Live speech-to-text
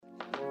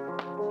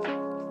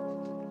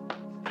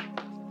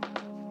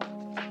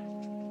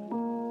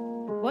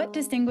What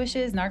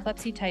distinguishes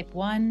narcolepsy type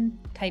 1,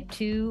 type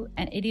 2,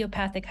 and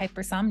idiopathic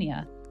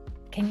hypersomnia?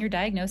 Can your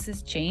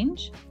diagnosis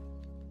change?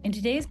 In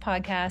today's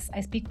podcast,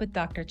 I speak with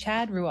Dr.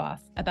 Chad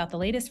Ruoff about the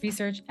latest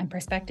research and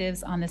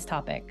perspectives on this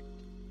topic.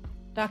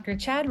 Dr.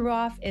 Chad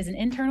Ruoff is an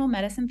internal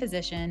medicine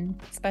physician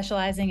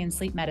specializing in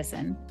sleep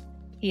medicine.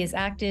 He is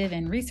active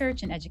in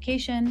research and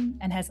education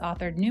and has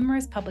authored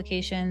numerous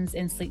publications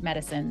in sleep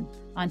medicine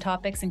on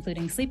topics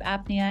including sleep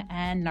apnea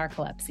and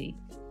narcolepsy.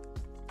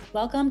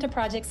 Welcome to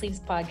Project Sleep's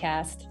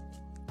podcast.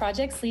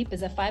 Project Sleep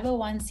is a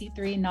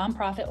 501c3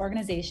 nonprofit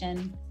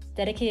organization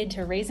dedicated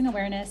to raising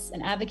awareness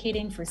and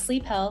advocating for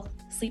sleep health,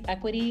 sleep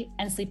equity,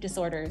 and sleep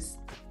disorders.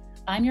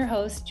 I'm your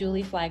host,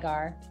 Julie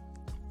Flygar.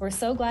 We're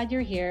so glad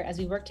you're here as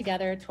we work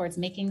together towards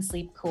making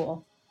sleep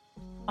cool.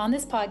 On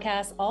this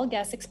podcast, all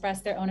guests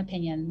express their own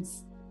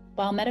opinions.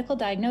 While medical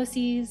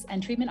diagnoses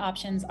and treatment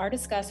options are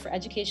discussed for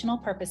educational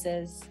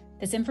purposes,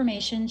 this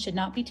information should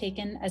not be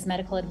taken as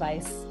medical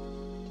advice.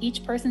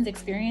 Each person's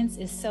experience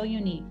is so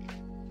unique,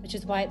 which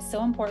is why it's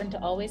so important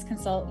to always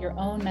consult your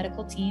own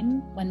medical team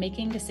when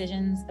making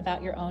decisions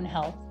about your own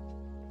health.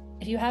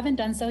 If you haven't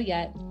done so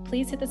yet,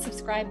 please hit the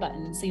subscribe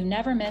button so you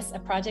never miss a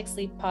Project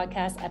Sleep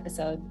podcast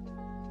episode.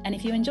 And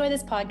if you enjoy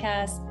this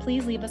podcast,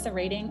 please leave us a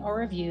rating or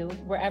review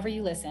wherever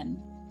you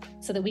listen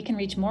so that we can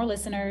reach more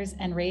listeners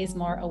and raise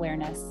more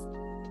awareness.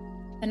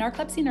 The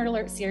Narcolepsy Nerd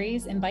Alert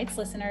series invites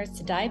listeners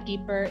to dive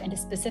deeper into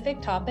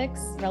specific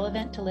topics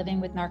relevant to living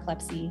with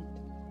narcolepsy.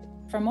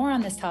 For more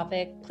on this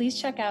topic, please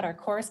check out our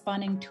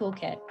corresponding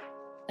toolkit,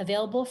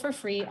 available for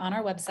free on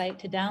our website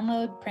to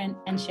download, print,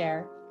 and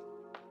share.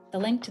 The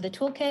link to the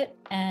toolkit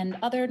and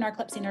other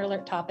Narcolepsy Nerd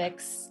Alert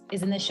topics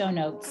is in the show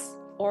notes,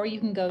 or you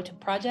can go to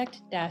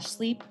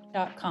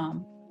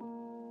project-sleep.com.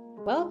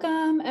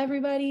 Welcome,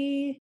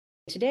 everybody.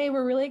 Today,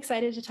 we're really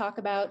excited to talk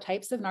about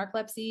types of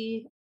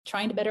narcolepsy,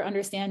 trying to better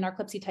understand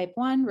narcolepsy type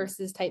 1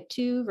 versus type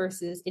 2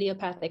 versus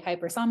idiopathic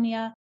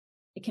hypersomnia.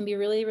 It can be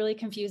really, really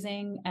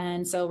confusing.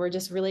 And so we're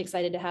just really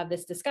excited to have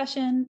this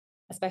discussion,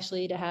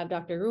 especially to have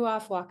Dr.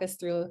 Ruoff walk us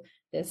through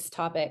this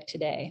topic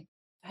today.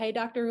 Hey,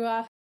 Dr.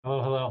 Ruoff.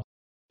 Oh, hello.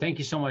 Thank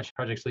you so much,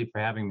 Project Sleep,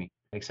 for having me.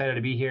 Excited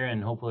to be here,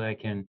 and hopefully I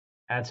can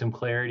add some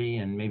clarity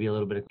and maybe a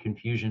little bit of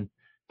confusion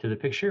to the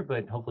picture,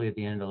 but hopefully at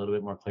the end, a little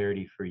bit more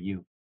clarity for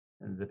you,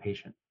 the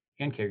patient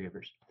and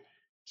caregivers.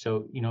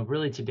 So,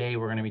 really today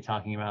we're going to be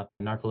talking about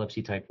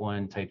narcolepsy type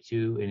 1, type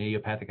 2, and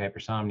idiopathic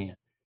hypersomnia.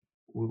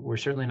 We're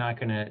certainly not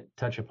going to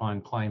touch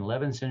upon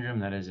Klein-Levin syndrome.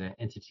 That is an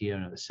entity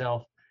in of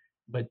itself.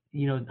 But,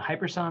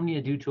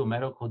 hypersomnia due to a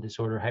medical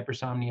disorder,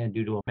 hypersomnia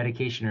due to a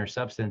medication or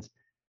substance,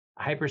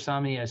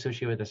 hypersomnia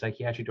associated with a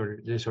psychiatric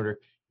disorder,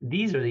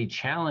 these are the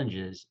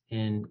challenges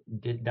in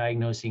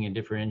diagnosing and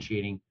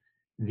differentiating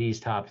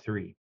these top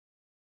three.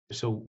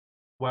 So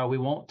while we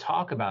won't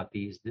talk about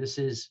these, this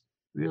is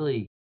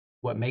really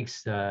what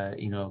makes,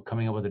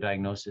 coming up with a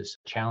diagnosis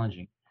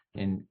challenging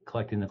in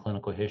collecting the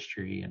clinical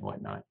history and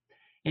whatnot.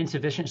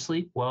 Insufficient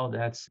sleep, well,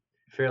 that's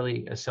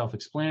fairly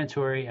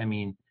self-explanatory.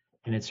 And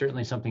it's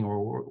certainly something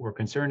we're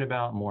concerned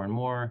about more and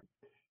more,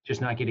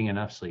 just not getting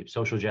enough sleep,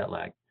 social jet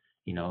lag,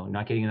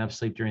 not getting enough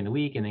sleep during the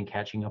week and then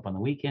catching up on the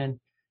weekend.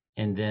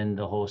 And then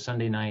the whole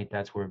Sunday night,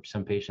 that's where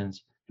some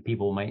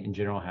people might in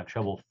general have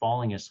trouble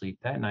falling asleep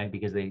that night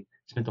because they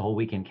spent the whole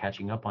weekend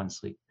catching up on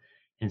sleep.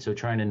 And so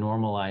trying to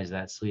normalize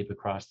that sleep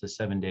across the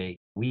 7-day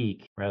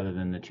week rather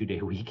than the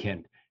 2-day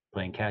weekend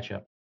playing catch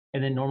up.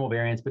 And then normal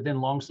variants, but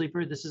then long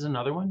sleeper, this is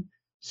another one.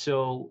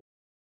 So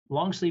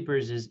long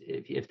sleepers is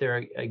if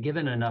they're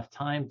given enough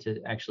time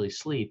to actually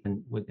sleep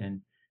and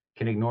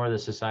can ignore the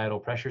societal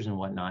pressures and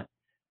whatnot,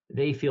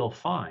 they feel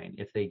fine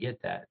if they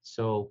get that.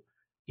 So,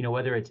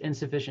 whether it's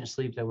insufficient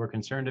sleep that we're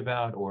concerned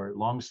about or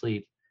long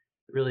sleep,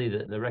 really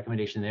the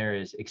recommendation there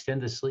is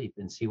extend the sleep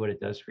and see what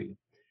it does for you.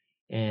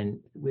 And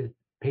with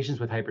patients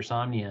with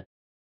hypersomnia,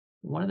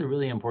 one of the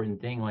really important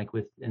things, like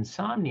with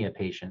insomnia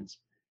patients,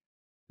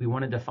 we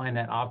want to define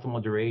that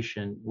optimal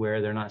duration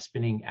where they're not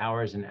spending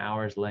hours and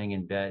hours laying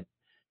in bed.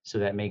 So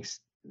that makes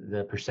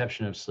the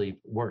perception of sleep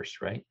worse,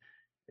 right?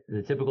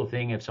 The typical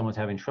thing if someone's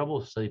having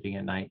trouble sleeping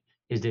at night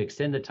is to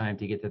extend the time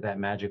to get to that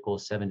magical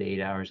 7 to 8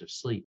 hours of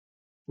sleep.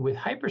 With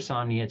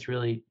hypersomnia, it's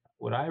really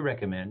what I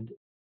recommend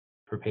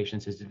for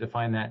patients is to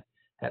define that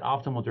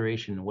optimal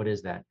duration. What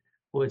is that?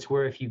 Well, it's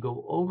where if you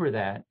go over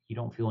that, you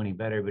don't feel any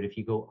better, but if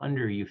you go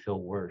under, you feel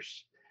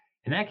worse.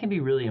 And that can be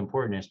really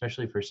important,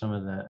 especially for some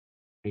of the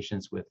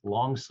patients with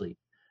long sleep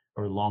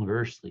or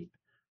longer sleep,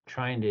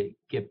 trying to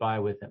get by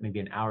with maybe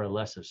an hour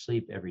less of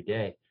sleep every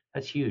day.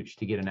 That's huge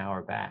to get an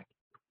hour back.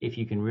 If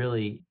you can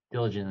really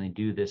diligently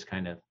do this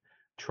kind of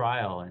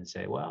trial and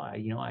say, well, I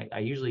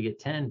usually get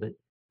 10, but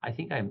I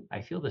think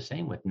I feel the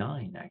same with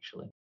 9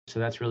 actually. So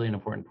that's really an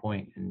important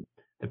point. And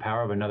the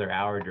power of another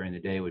hour during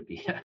the day would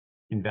be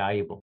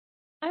invaluable.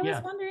 I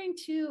was wondering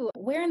too,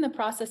 where in the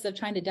process of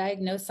trying to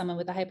diagnose someone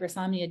with a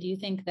hypersomnia, do you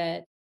think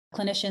that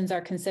clinicians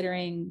are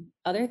considering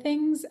other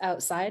things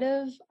outside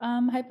of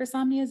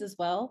hypersomnias as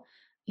well?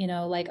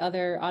 Like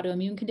other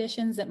autoimmune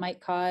conditions that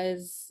might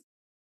cause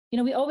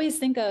We always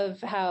think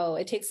of how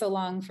it takes so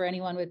long for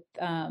anyone with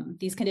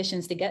these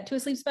conditions to get to a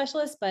sleep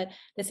specialist. But at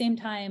the same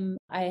time,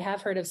 I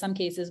have heard of some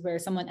cases where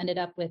someone ended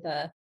up with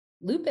a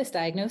lupus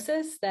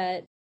diagnosis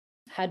that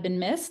had been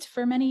missed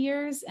for many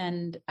years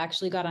and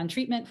actually got on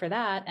treatment for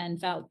that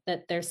and felt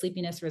that their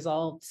sleepiness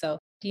resolved. So,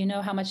 do you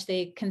know how much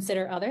they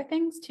consider other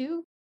things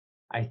too?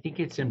 I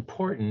think it's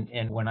important.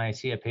 And when I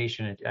see a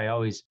patient, I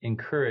always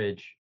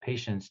encourage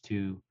patients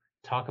to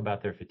talk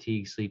about their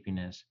fatigue,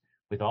 sleepiness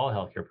with all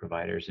healthcare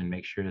providers and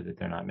make sure that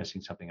they're not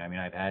missing something. I mean,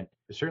 I've had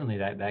certainly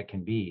that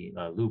can be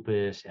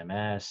lupus,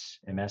 MS.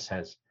 MS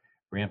has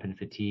rampant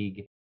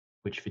fatigue,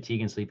 which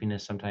fatigue and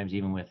sleepiness, sometimes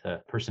even with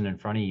a person in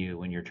front of you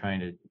when you're trying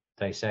to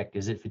dissect,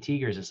 is it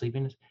fatigue or is it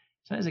sleepiness?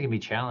 Sometimes it can be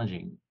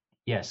challenging.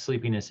 Yes,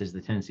 sleepiness is the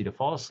tendency to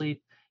fall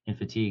asleep, and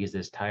fatigue is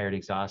this tired,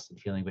 exhausted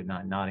feeling, but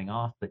not nodding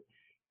off. But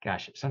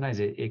gosh, sometimes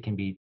it can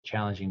be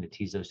challenging to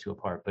tease those two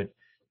apart. But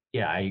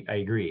yeah, I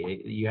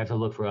agree. You have to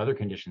look for other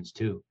conditions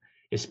too,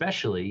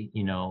 especially,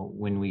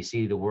 when we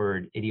see the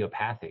word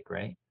idiopathic,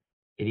 right?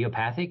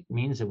 Idiopathic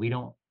means that we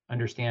don't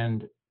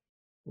understand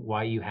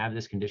why you have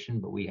this condition,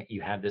 but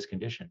you have this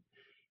condition.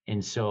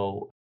 And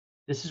so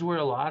this is where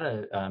a lot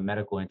of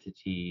medical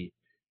entities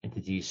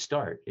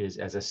start, is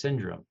as a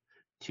syndrome,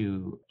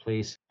 to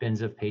place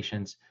bins of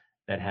patients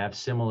that have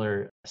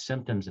similar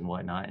symptoms and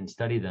whatnot and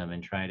study them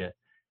and try to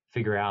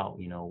figure out,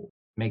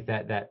 make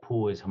that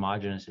pool as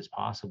homogeneous as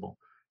possible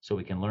so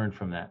we can learn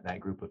from that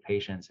group of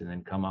patients and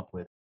then come up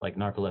with like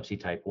narcolepsy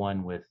type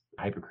 1 with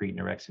hypocretin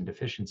orexin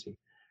deficiency,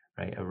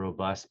 right? A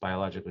robust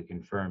biologically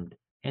confirmed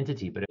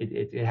entity, but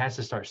it has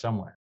to start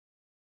somewhere.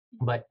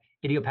 But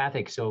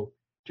idiopathic, so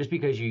just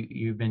because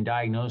you've been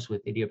diagnosed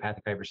with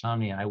idiopathic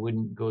hypersomnia, I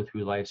wouldn't go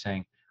through life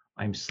saying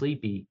I'm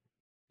sleepy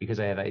because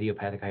I have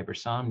idiopathic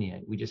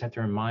hypersomnia. We just have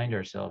to remind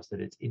ourselves that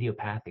it's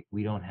idiopathic.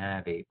 We don't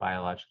have a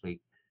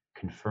biologically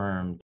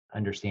confirmed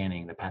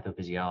understanding the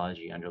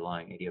pathophysiology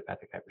underlying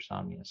idiopathic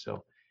hypersomnia.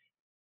 So,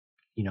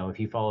 if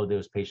you follow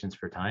those patients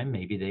for time,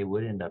 maybe they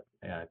would end up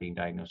being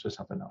diagnosed with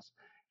something else.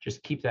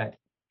 Just keep that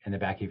in the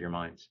back of your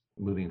minds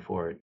moving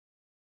forward.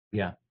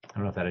 Yeah, I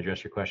don't know if that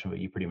addressed your question, but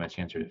you pretty much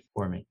answered it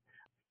for me.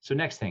 So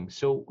next thing,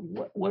 so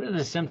what are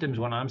the symptoms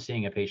when I'm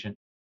seeing a patient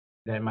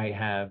that might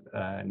have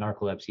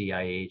narcolepsy,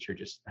 IH, or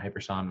just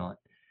hypersomnolent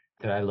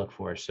that I look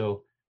for?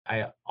 So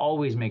I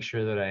always make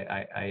sure that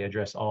I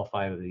address all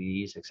 5 of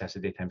these: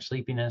 excessive daytime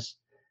sleepiness,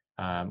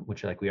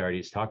 which, like we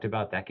already just talked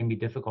about, that can be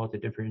difficult to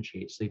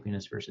differentiate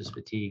sleepiness versus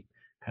fatigue,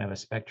 kind of a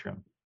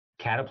spectrum.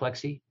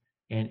 Cataplexy,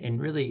 and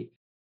really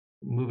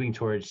moving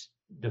towards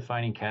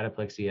defining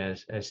cataplexy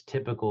as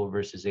typical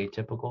versus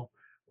atypical,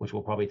 which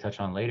we'll probably touch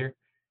on later.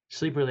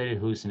 Sleep-related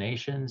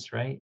hallucinations,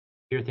 right?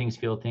 Hear things,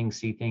 feel things,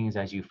 see things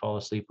as you fall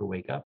asleep or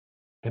wake up.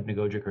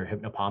 Hypnagogic or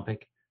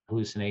hypnopompic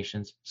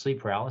hallucinations. Sleep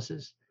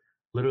paralysis,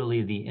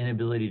 literally the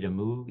inability to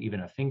move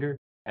even a finger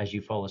as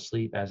you fall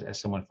asleep, as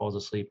someone falls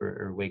asleep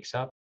or wakes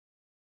up.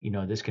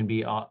 This can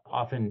be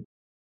often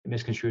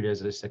misconstrued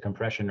as a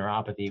compression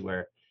neuropathy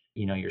where,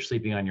 you're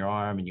sleeping on your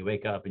arm and you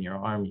wake up and your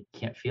arm, you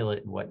can't feel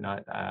it and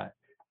whatnot.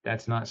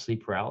 That's not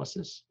sleep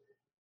paralysis.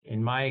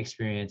 In my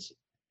experience,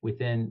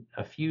 within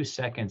a few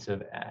seconds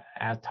of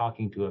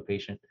talking to a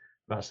patient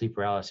about sleep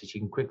paralysis,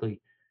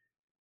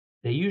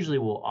 they usually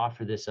will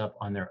offer this up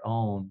on their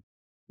own,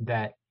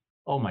 that,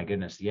 oh my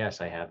goodness,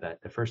 yes, I have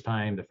that. The first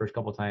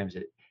couple of times,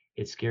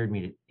 it scared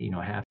me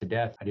to, half to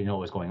death. I didn't know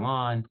what was going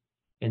on.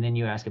 And then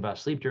you ask about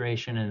sleep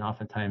duration, and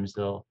oftentimes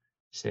they'll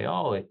say,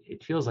 oh,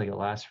 it feels like it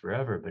lasts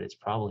forever, but it's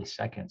probably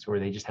seconds, or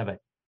they just have a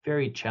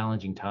very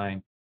challenging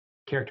time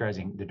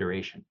characterizing the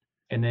duration.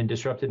 And then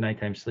disrupted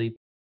nighttime sleep,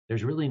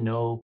 there's really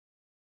no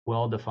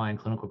well-defined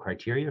clinical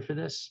criteria for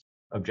this,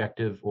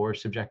 objective or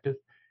subjective,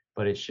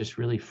 but it's just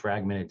really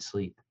fragmented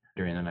sleep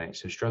during the night.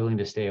 So struggling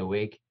to stay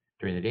awake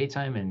during the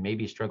daytime, and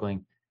maybe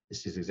struggling,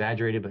 this is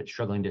exaggerated, but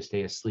struggling to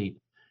stay asleep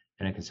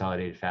in a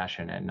consolidated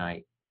fashion at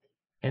night.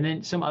 And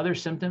then some other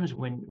symptoms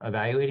when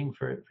evaluating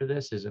for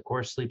this is, of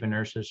course, sleep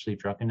inertia, sleep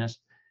drunkenness.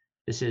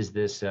 This is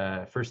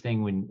first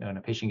thing when a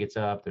patient gets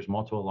up, there's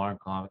multiple alarm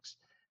clocks,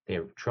 they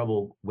have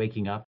trouble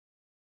waking up,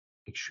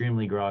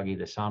 extremely groggy.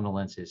 The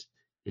somnolence is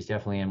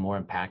definitely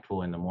more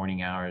impactful in the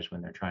morning hours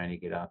when they're trying to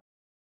get up.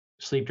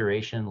 Sleep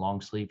duration,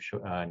 long sleep,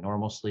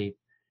 normal sleep,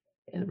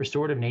 and the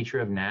restorative nature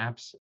of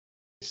naps.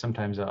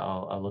 Sometimes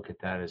I'll look at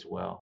that as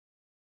well.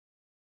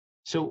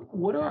 So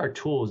what are our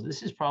tools?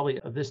 This is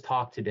probably, of this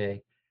talk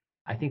today,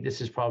 I think this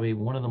is probably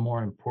one of the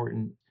more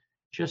important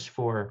just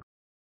for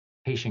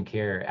patient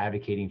care,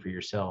 advocating for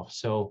yourself.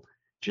 So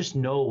just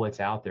know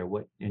what's out there,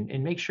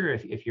 and make sure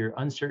if you're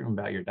uncertain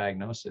about your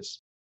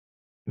diagnosis,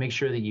 make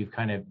sure that you've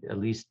kind of at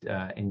least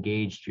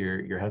engaged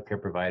your healthcare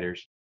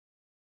providers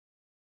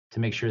to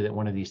make sure that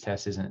one of these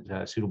tests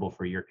isn't suitable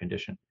for your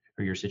condition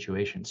or your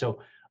situation. So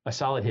a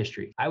solid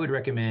history. I would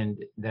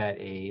recommend that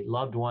a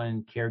loved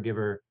one,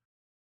 caregiver,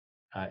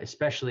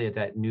 especially at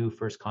that new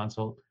first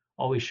consult,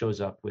 always shows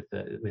up with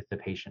the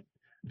patient,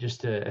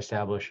 just to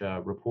establish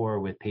a rapport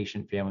with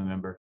patient, family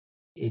member.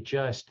 It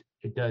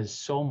does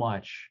so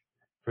much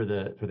for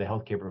the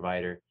healthcare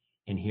provider.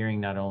 in hearing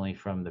not only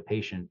from the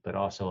patient, but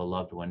also a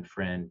loved one,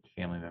 friend,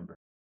 family member.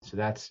 So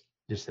that's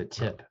just a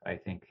tip, I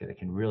think, that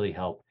can really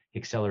help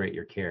accelerate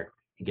your care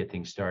and get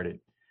things started.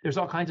 There's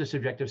all kinds of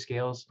subjective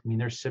scales. I mean,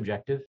 there's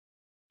subjective,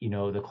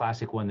 the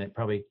classic one that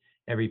probably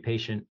every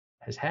patient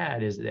has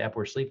had is the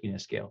Epworth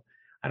Sleepiness Scale.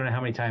 I don't know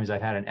how many times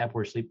I've had an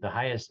Epworth sleep. The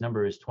highest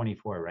number is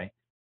 24, right?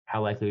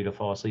 How likely to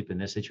fall asleep in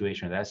this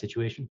situation or that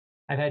situation?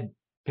 I've had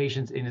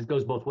patients, and it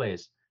goes both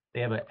ways.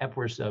 They have an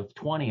Epworth of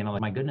 20, and I'm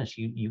like, my goodness,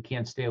 you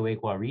can't stay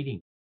awake while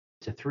reading.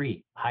 To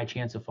 3, high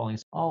chance of falling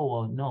asleep. Oh,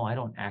 well, no, I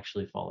don't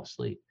actually fall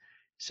asleep.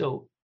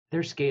 So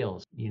they're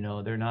scales,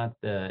 they're not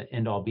the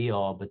end all be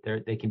all, but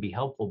they can be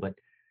helpful. But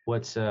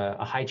what's a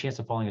high chance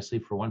of falling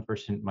asleep for one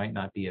person might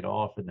not be at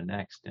all for the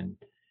next.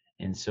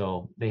 And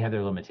so they have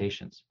their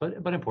limitations, but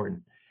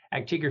important.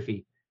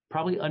 Actigraphy,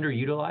 probably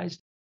underutilized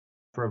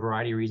for a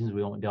variety of reasons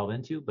we won't delve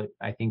into, but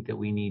I think that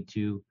we need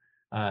to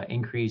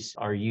increase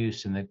our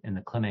use in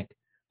the clinic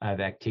of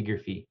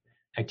actigraphy.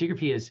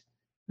 Actigraphy is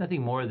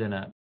nothing more than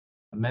a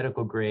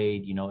medical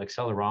grade,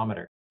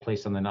 accelerometer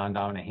placed on the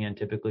non-dominant hand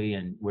typically,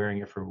 and wearing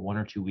it for 1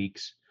 or 2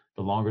 weeks.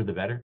 The longer, the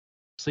better.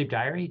 Sleep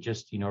diary,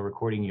 just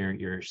recording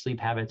your sleep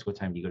habits. What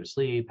time do you go to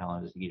sleep? How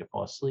long does it take you to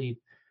fall asleep?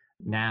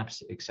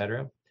 Naps,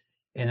 etc.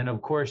 And then,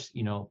 of course,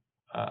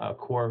 a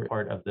core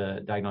part of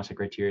the diagnostic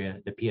criteria,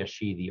 the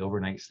PSG, the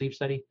overnight sleep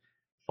study,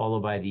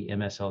 followed by the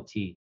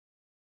MSLT.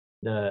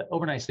 The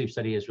overnight sleep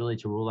study is really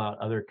to rule out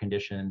other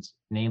conditions,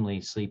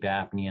 namely sleep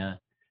apnea,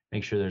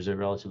 make sure there's a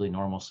relatively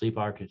normal sleep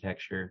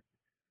architecture,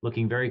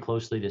 looking very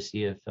closely to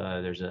see if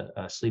there's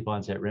a sleep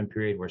onset REM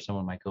period where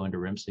someone might go into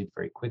REM sleep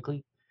very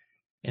quickly.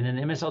 And then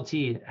the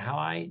MSLT, how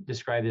I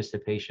describe this to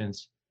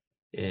patients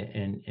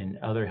and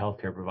other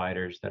healthcare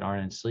providers that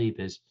aren't in sleep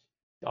is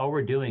all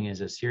we're doing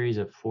is a series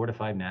of 4 to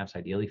 5 naps,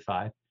 ideally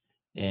 5,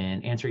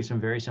 and answering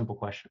some very simple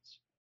questions.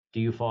 Do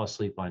you fall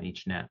asleep on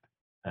each nap?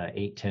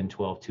 8, 10,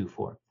 12, 2,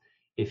 4.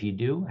 If you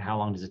do, how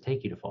long does it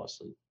take you to fall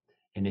asleep?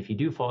 And if you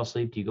do fall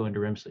asleep, do you go into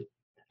REM sleep?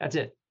 That's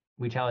it.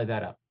 We tally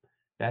that up.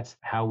 That's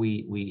how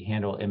we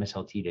handle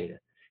MSLT data.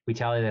 We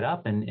tally that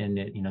up, and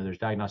there's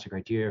diagnostic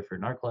criteria for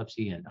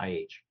narcolepsy and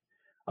IH.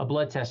 A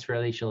blood test for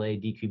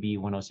LHLA, DQB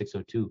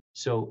 10602.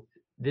 So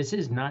this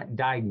is not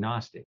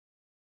diagnostic.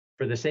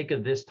 For the sake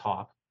of this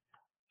talk,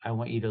 I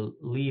want you to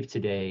leave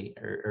today,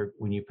 or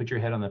when you put your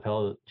head on the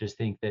pillow, just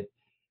think that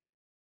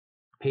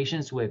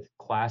patients with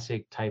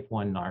classic type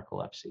 1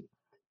 narcolepsy,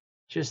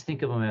 just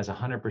think of them as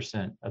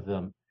 100% of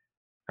them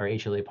are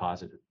HLA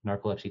positive,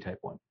 narcolepsy type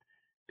 1,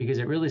 because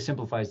it really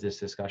simplifies this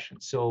discussion.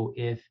 So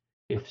if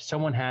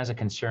someone has a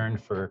concern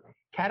for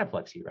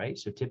cataplexy, right?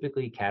 So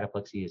typically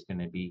cataplexy is going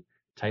to be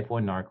type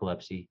 1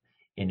 narcolepsy.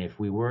 And if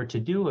we were to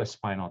do a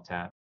spinal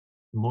tap,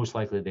 most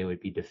likely they would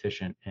be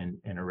deficient in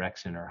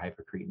orexin or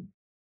hypocretin.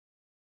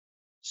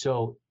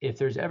 So if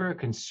there's ever a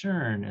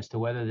concern as to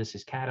whether this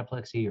is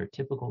cataplexy or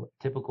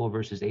typical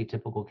versus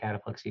atypical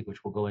cataplexy,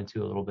 which we'll go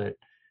into a little bit,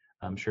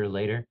 I'm sure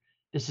later,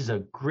 this is a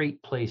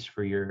great place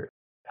for your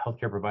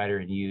healthcare provider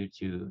and you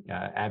to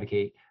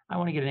advocate. I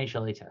want to get an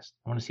HLA test.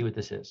 I want to see what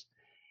this is.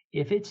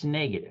 If it's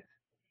negative,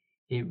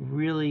 it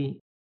really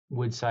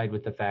would side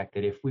with the fact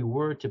that if we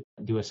were to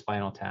do a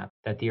spinal tap,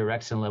 that the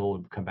orexin level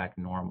would come back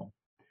normal.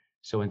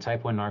 So in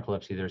type 1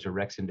 narcolepsy, there's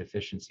orexin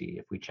deficiency.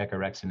 If we check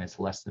orexin, it's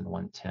less than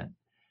 110.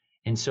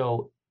 And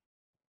so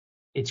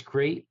it's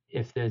great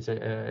if there's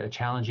a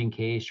challenging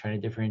case trying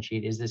to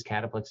differentiate, is this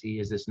cataplexy,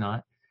 is this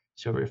not?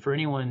 So for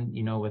anyone,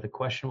 with a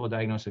questionable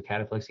diagnosis of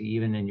cataplexy,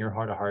 even in your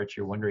heart of hearts,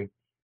 you're wondering,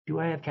 do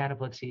I have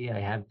cataplexy? I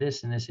have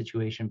this in this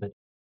situation, but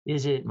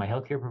is it? My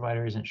healthcare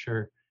provider isn't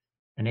sure.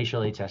 An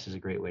HLA test is a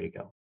great way to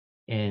go.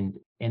 And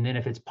then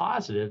if it's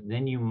positive,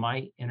 then you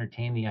might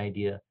entertain the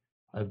idea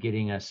of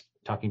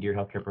talking to your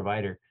healthcare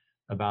provider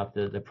about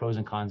the pros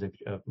and cons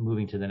of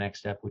moving to the next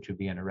step, which would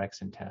be an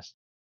orexin test.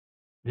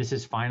 This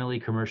is finally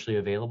commercially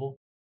available,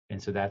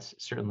 and so that's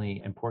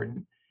certainly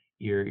important.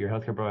 Your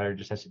healthcare provider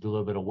just has to do a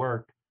little bit of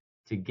work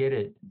to get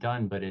it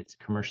done, but it's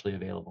commercially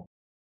available.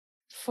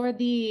 For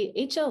the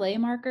HLA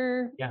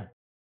marker, yeah,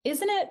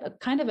 isn't it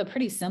kind of a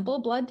pretty simple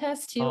blood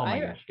test too? Oh my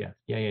gosh,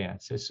 yeah.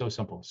 So it's so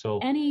simple. So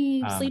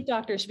any sleep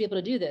doctor should be able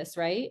to do this,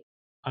 right?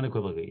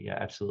 Unequivocally, yeah,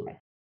 absolutely.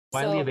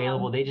 Widely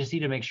available. They just need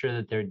to make sure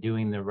that they're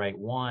doing the right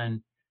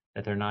one,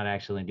 that they're not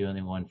actually doing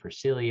the one for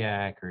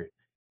celiac, or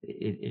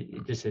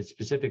it just says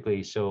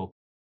specifically. So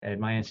at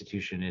my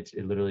institution, it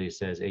literally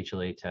says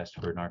HLA test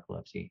for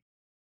narcolepsy.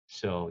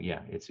 So yeah,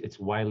 it's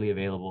widely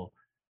available.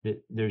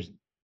 There's,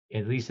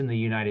 at least in the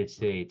United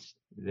States,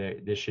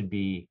 this should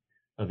be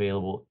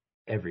available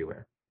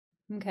everywhere.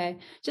 Okay.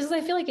 Just as I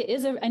feel like it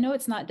is I know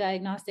it's not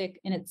diagnostic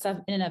in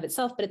and of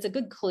itself, but it's a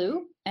good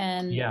clue.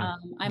 And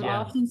I'm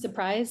often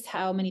surprised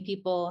how many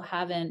people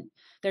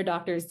their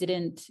doctors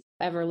didn't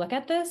ever look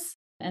at this.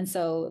 And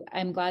so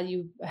I'm glad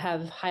you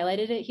have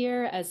highlighted it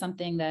here as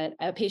something that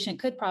a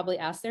patient could probably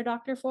ask their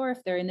doctor for if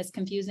they're in this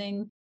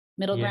confusing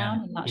middle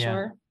ground and not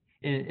sure.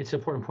 And it's an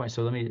important point.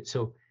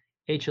 So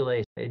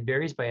HLA, it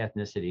varies by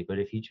ethnicity, but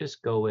if you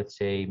just go with,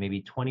 say,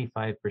 maybe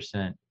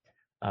 25%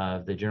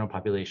 of the general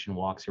population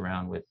walks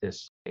around with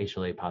this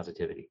HLA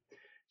positivity.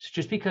 So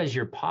just because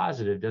you're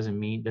positive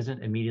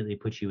doesn't immediately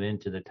put you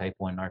into the type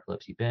 1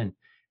 narcolepsy bin,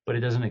 but it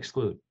doesn't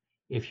exclude.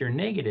 If you're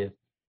negative,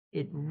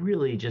 it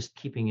really, just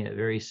keeping it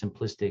very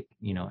simplistic,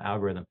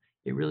 algorithm,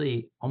 it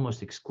really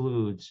almost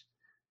excludes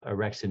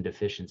orexin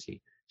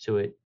deficiency. So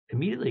it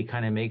immediately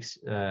kind of makes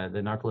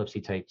the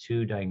narcolepsy type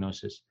 2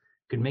 diagnosis,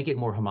 could make it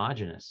more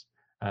homogeneous,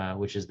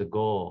 which is the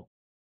goal,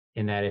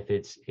 in that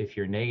if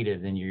you're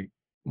negative, then you're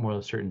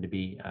more certain to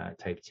be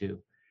type 2.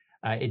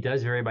 It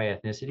does vary by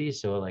ethnicity.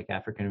 So like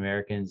African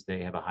Americans,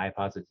 they have a high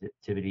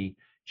positivity.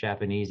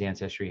 Japanese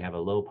ancestry have a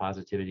low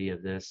positivity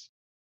of this.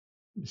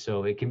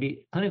 So it can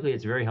be clinically,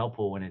 it's very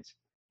helpful when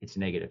it's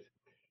negative.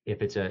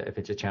 If it's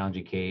a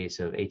challenging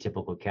case of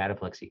atypical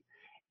cataplexy.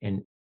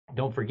 And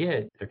don't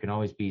forget, there can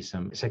always be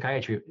some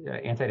psychiatry.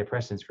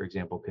 Antidepressants, for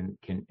example,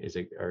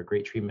 are a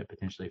great treatment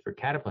potentially for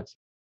cataplexy.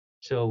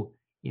 So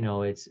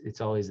it's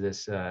always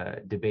this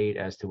debate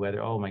as to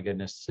whether, oh my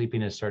goodness,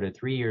 sleepiness started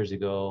 3 years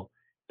ago.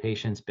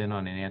 Patient's been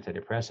on an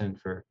antidepressant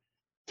for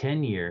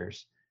 10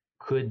 years.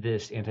 Could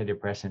this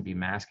antidepressant be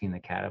masking the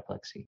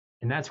cataplexy?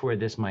 And that's where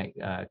this might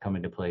come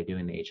into play,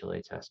 doing the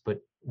HLA test. But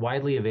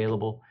widely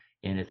available.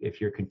 And if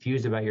you're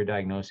confused about your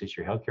diagnosis,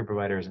 your healthcare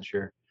provider isn't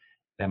sure,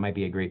 that might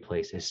be a great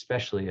place,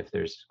 especially if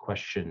there's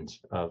questions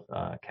of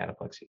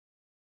cataplexy.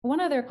 One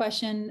other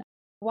question,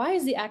 why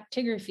is the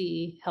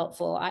actigraphy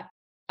helpful?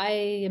 I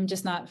am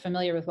just not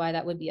familiar with why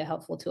that would be a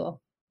helpful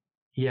tool.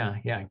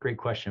 Yeah, great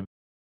question.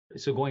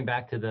 So going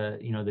back to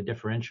the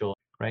differential,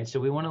 right? So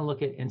we want to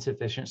look at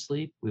insufficient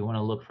sleep. We want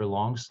to look for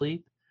long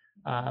sleep,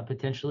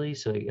 potentially.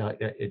 So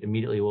it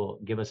immediately will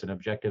give us an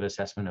objective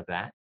assessment of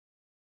that.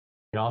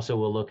 It also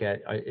will look at,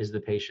 is the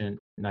patient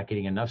not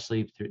getting enough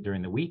sleep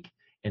during the week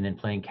and then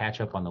playing catch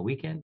up on the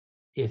weekend?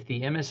 If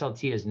the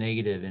MSLT is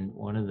negative, and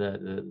one of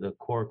the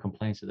core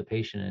complaints of the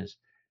patient is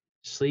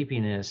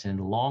sleepiness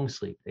and long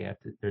sleep,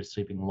 they're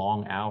sleeping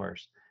long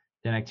hours,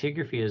 then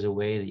actigraphy is a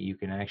way that you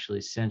can actually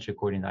cinch,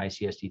 according to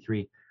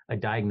ICSD-3, a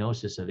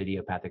diagnosis of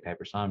idiopathic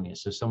hypersomnia.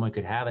 So someone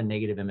could have a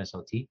negative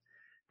MSLT.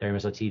 Their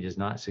MSLT does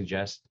not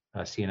suggest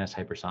CNS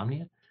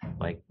hypersomnia,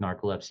 like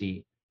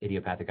narcolepsy,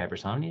 idiopathic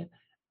hypersomnia,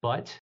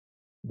 but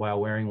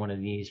while wearing one of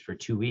these for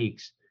 2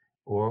 weeks,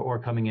 or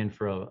coming in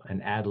for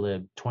an ad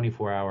lib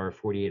 24-hour,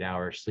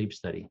 48-hour sleep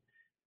study,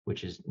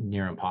 which is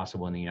near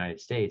impossible in the United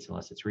States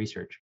unless it's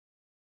research,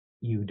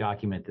 you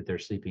document that they're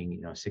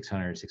sleeping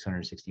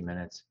 660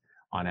 minutes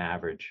on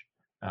average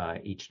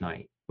each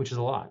night, which is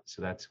a lot.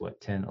 So that's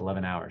 10,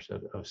 11 hours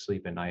of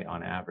sleep a night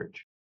on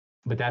average.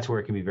 But that's where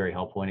it can be very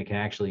helpful, and it can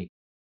actually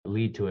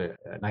lead to an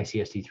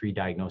ICSD-3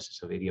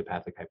 diagnosis of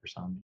idiopathic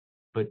hypersomnia.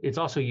 But it's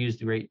also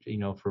used great,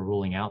 for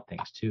ruling out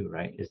things too,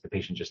 right? Is the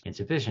patient just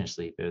insufficient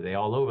sleep? Are they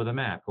all over the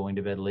map, going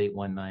to bed late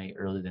one night,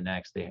 early the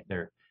next? They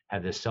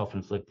have this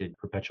self-inflicted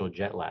perpetual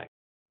jet lag.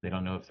 They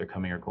don't know if they're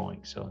coming or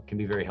going. So it can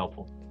be very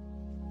helpful.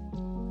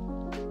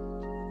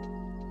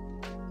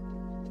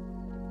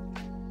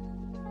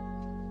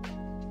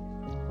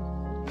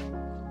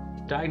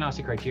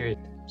 Diagnostic criteria.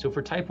 So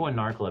for type 1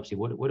 narcolepsy,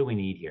 what do we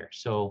need here?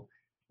 So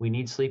we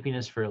need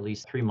sleepiness for at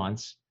least 3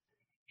 months,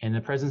 and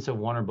the presence of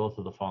one or both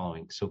of the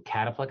following. So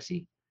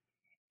cataplexy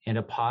and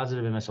a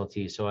positive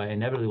MSLT. So I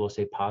inevitably will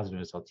say positive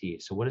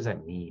MSLT. So what does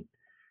that mean?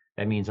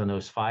 That means on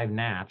those 5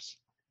 naps,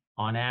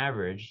 on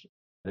average,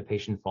 the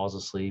patient falls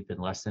asleep in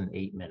less than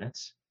 8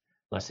 minutes,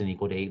 less than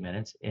equal to 8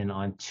 minutes. And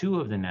on 2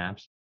 of the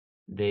naps,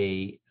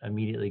 they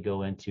immediately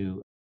go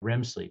into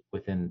REM sleep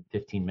within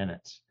 15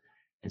 minutes.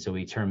 And so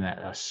we term that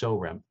a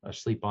SOREM, a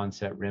sleep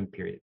onset REM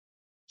period.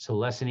 So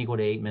less than equal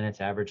to 8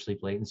 minutes average sleep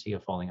latency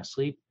of falling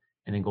asleep,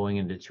 and then going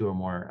into 2 or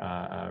more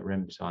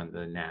REMs on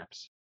the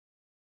naps.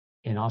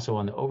 And also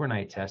on the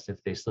overnight test,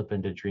 if they slip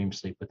into dream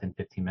sleep within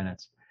 15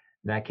 minutes,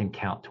 that can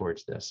count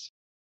towards this.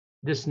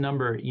 This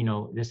number,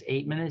 this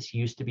 8 minutes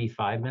used to be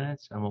 5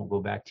 minutes. I won't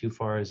go back too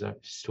far as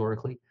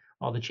historically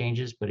all the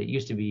changes, but it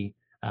used to be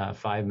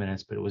 5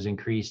 minutes, but it was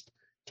increased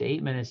to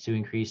 8 minutes to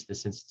increase the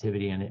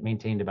sensitivity, and it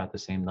maintained about the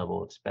same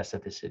level of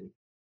specificity.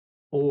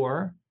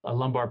 Or a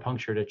lumbar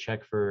puncture to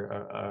check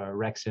for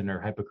orexin or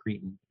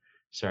hypocretin.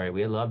 Sorry,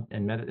 we love,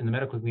 in the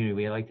medical community,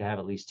 we like to have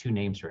at least 2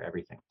 names for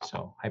everything.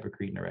 So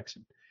hypocretin,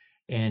 orexin.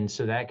 And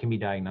so that can be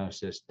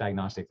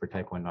diagnostic for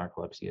type 1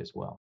 narcolepsy as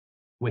well,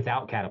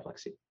 without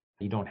cataplexy.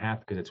 You don't have,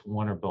 because it's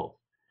one or both.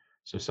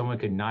 So someone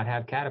could not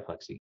have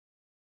cataplexy,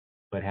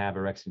 but have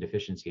orexin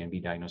deficiency and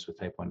be diagnosed with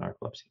type 1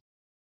 narcolepsy.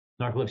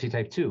 Narcolepsy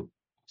type 2.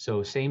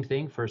 So same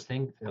thing, first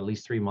thing, at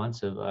least 3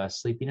 months of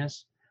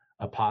sleepiness,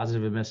 a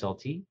positive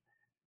MSLT.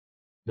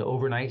 The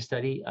overnight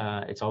study,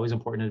 it's always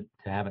important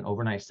to have an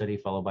overnight study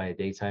followed by a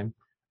daytime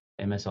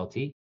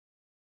MSLT.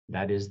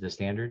 That is the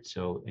standard.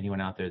 So anyone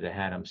out there that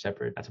had them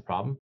separate, that's a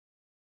problem.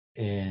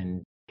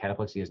 And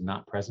cataplexy is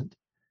not present.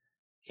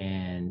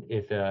 And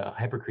if a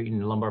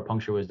hypocretin lumbar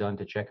puncture was done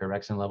to check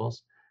orexin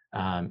levels,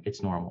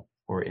 it's normal,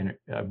 or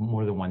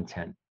more than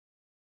 110.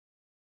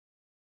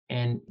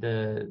 And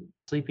the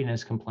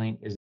sleepiness complaint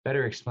is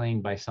better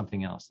explained by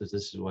something else. This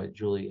is what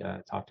Julie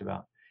talked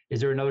about. Is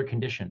there another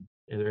condition?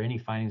 Are there any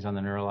findings on the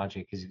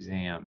neurologic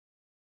exam?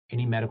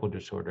 any medical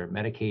disorder,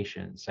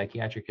 medication,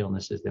 psychiatric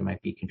illnesses that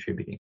might be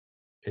contributing.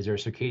 Is there a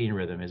circadian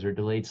rhythm? Is there a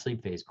delayed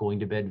sleep phase, going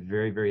to bed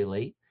very, very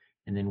late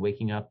and then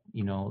waking up,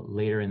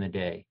 later in the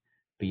day?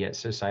 But yet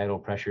societal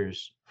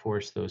pressures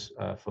force those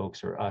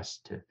folks or us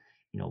to,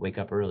 wake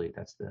up early.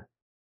 That's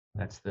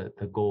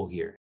the goal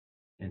here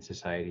in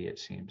society, it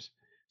seems.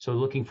 So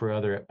looking for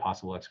other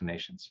possible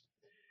explanations.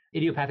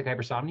 Idiopathic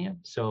hypersomnia.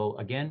 So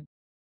again,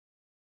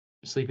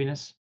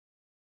 sleepiness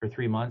for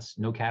 3 months,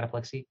 no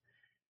cataplexy.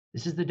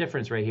 This is the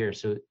difference right here.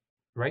 So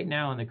right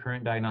now in the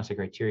current diagnostic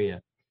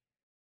criteria,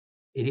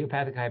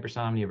 idiopathic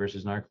hypersomnia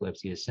versus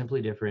narcolepsy is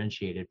simply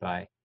differentiated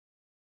by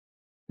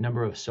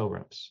number of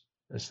SORMs,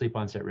 sleep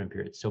onset REM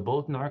periods. So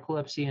both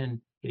narcolepsy and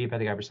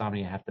idiopathic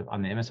hypersomnia have to,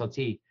 on the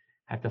MSLT,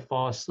 have to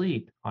fall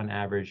asleep on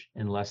average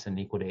in less than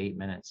equal to 8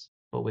 minutes.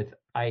 But with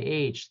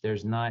IH,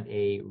 there's not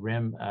a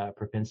REM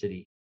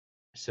propensity.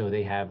 So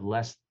they have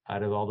less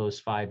out of all those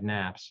 5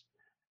 naps,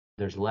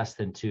 there's less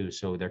than 2.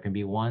 So there can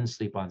be 1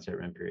 sleep onset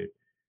REM period,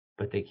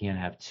 but they can't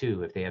have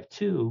 2. If they have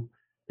 2,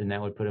 then that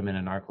would put them in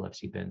a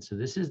narcolepsy bin. So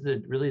this is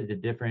really the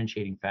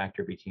differentiating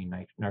factor between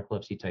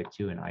narcolepsy type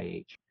 2 and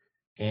IH.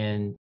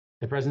 And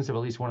the presence of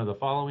at least one of the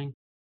following.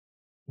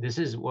 This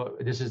is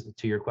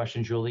to your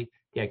question, Julie,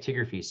 the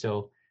actigraphy.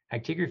 So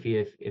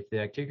actigraphy, if the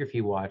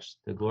actigraphy watch,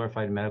 the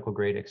glorified medical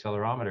grade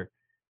accelerometer,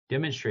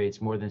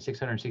 demonstrates more than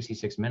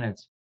 666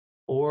 minutes,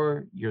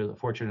 or you're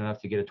fortunate enough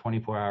to get a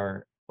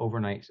 24-hour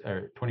overnight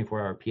or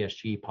 24-hour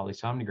PSG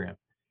polysomnogram,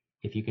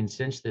 if you can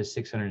cinch this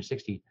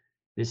 660,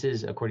 this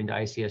is, according to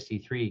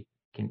ICSD-3,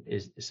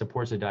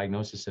 supports a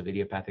diagnosis of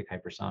idiopathic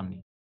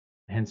hypersomnia.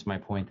 Hence my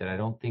point that I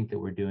don't think that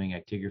we're doing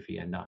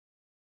actigraphy enough.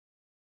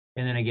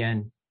 And then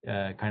again,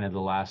 kind of the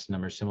last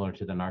number similar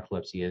to the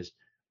narcolepsy is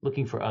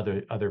looking for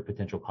other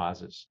potential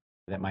causes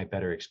that might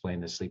better explain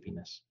the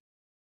sleepiness.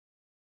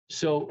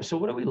 So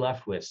what are we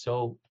left with?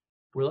 So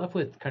we're left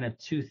with kind of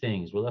 2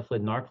 things. We're left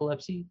with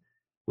narcolepsy,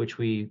 which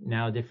we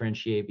now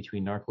differentiate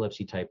between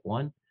narcolepsy type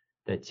 1,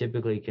 that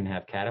typically can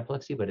have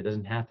cataplexy, but it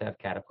doesn't have to have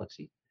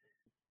cataplexy.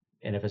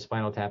 And if a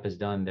spinal tap is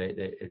done,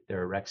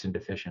 they're orexin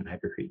deficient,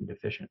 hypercretin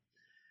deficient.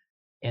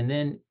 And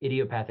then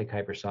idiopathic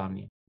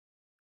hypersomnia,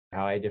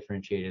 how I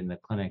differentiate in the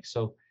clinic.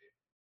 So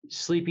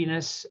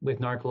sleepiness with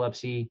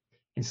narcolepsy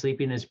and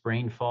sleepiness,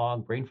 brain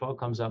fog. Brain fog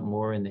comes up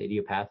more in the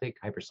idiopathic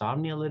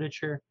hypersomnia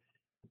literature,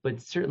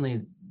 but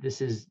certainly this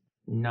is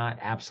not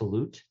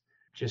absolute,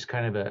 just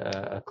kind of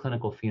a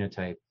clinical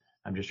phenotype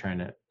I'm just trying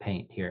to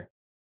paint here.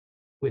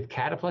 With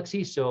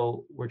cataplexy,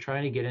 so we're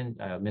trying to get in,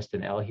 missed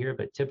an L here,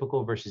 but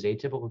typical versus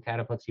atypical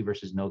cataplexy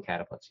versus no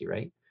cataplexy,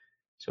 right?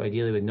 So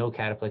ideally with no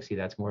cataplexy,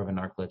 that's more of a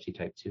narcolepsy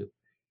type 2.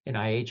 In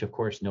IH, of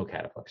course, no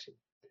cataplexy.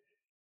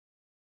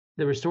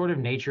 The restorative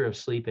nature of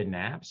sleep and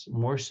naps,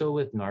 more so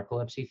with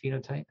narcolepsy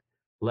phenotype,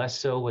 less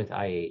so with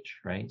IH,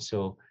 right?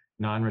 So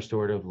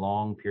non-restorative,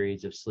 long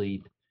periods of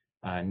sleep,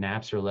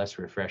 naps are less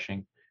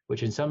refreshing,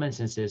 which in some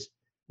instances,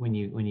 when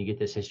you get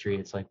this history,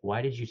 it's like,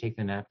 why did you take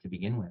the nap to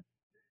begin with?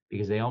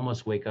 Because they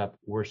almost wake up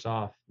worse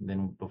off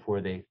than before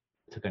they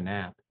took a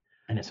nap.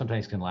 And it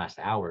sometimes can last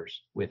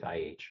hours with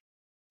IH,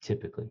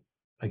 typically.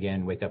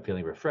 Again, wake up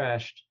feeling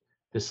refreshed.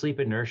 The sleep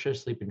inertia,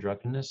 sleep and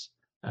drunkenness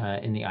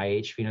in the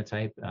IH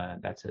phenotype,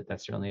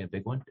 that's certainly a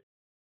big one.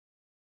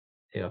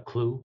 A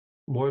clue.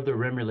 More of the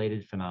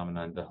REM-related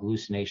phenomenon, the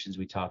hallucinations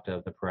we talked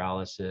of, the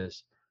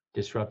paralysis,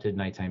 disrupted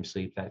nighttime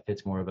sleep, that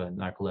fits more of a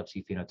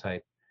narcolepsy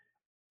phenotype.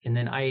 And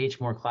then IH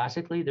more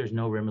classically, there's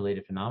no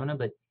REM-related phenomena,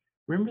 but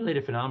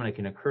REM-related phenomena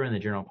can occur in the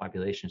general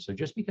population. So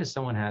just because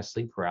someone has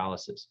sleep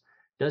paralysis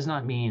does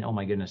not mean, oh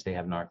my goodness, they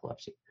have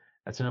narcolepsy.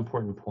 That's an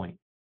important point.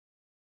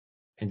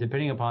 And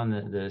depending upon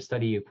the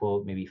study you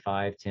quote, maybe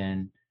 5,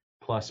 10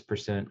 plus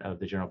 % of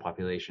the general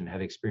population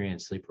have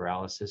experienced sleep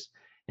paralysis,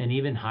 and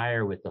even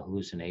higher with the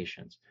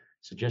hallucinations.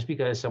 So just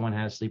because someone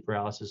has sleep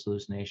paralysis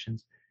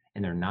hallucinations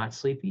and they're not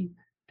sleepy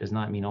does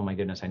not mean, oh my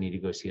goodness, I need to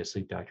go see a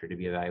sleep doctor to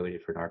be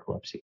evaluated for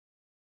narcolepsy.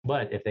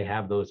 But if they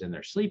have those and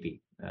they're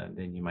sleepy,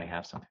 then you might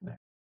have something there.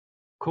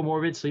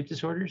 Comorbid sleep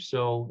disorders.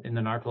 So in the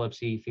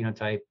narcolepsy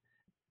phenotype,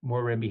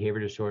 more REM behavior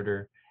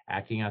disorder,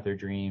 acting out their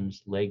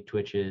dreams, leg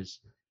twitches,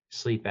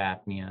 sleep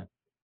apnea.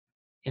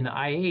 In the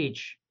IH,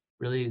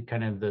 really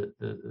kind of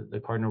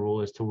the cardinal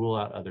rule is to rule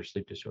out other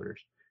sleep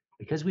disorders.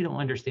 Because we don't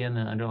understand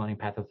the underlying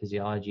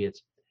pathophysiology,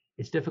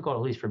 it's difficult,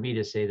 at least for me,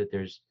 to say that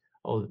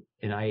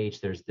in IH,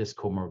 there's this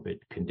comorbid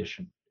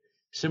condition.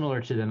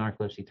 Similar to the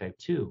narcolepsy type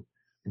 2,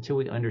 until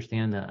we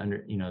understand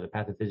the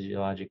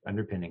pathophysiologic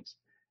underpinnings,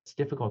 it's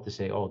difficult to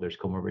say, oh, there's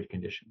comorbid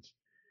conditions.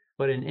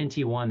 But in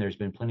NT1, there's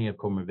been plenty of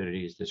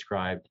comorbidities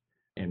described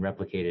and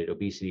replicated: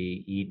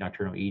 obesity,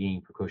 nocturnal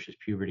eating, precocious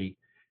puberty,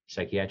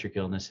 psychiatric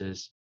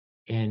illnesses.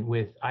 And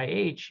with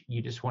IH,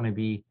 you just want to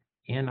be,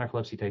 and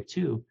narcolepsy type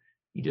 2,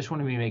 you just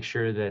want to make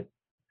sure that,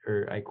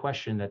 or I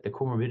question that the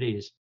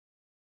comorbidities,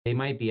 they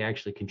might be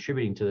actually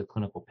contributing to the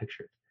clinical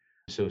picture.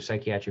 So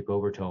psychiatric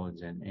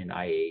overtones in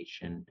IH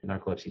and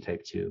narcolepsy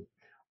type 2,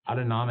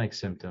 autonomic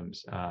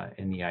symptoms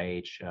in the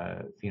IH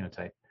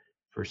phenotype.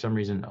 For some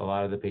reason, a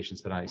lot of the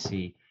patients that I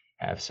see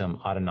have some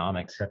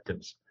autonomic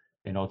symptoms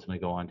and ultimately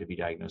go on to be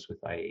diagnosed with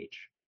IH.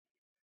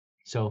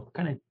 So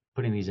kind of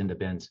putting these into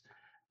bins.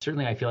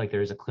 Certainly, I feel like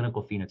there is a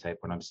clinical phenotype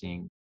when I'm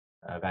seeing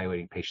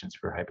evaluating patients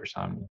for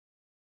hypersomnia.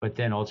 But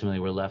then ultimately,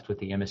 we're left with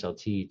the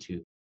MSLT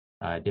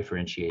to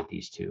differentiate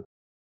these two.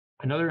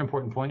 Another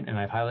important point, and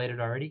I've highlighted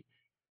already,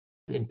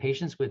 in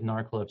patients with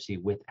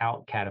narcolepsy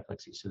without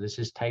cataplexy, so this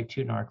is type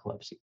 2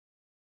 narcolepsy,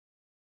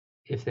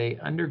 if they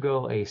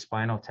undergo a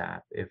spinal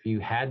tap, if you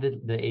had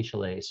the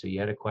HLA, so you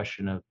had a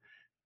question of,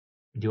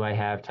 do I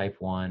have type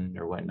 1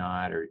 or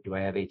whatnot, or do I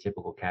have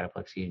atypical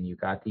cataplexy, and you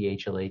got the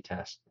HLA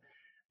test,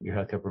 your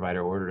healthcare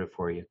provider ordered it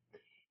for you,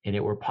 and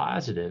it were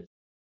positive,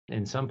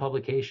 in some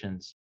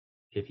publications,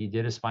 if you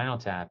did a spinal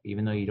tap,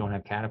 even though you don't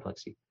have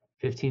cataplexy,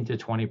 15 to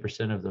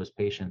 20% of those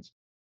patients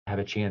have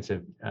a chance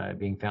of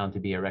being found to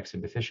be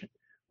orexin deficient.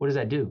 What does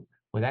that do?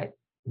 Well, that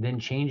then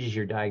changes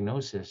your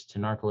diagnosis to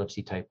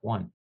narcolepsy type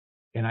 1.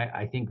 And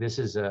I think this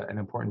is an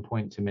important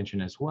point to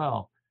mention as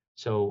well.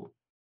 So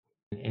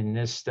in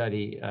this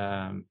study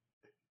by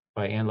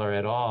Andlar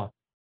et al.,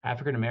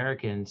 African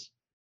Americans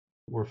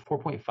were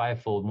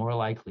 4.5-fold more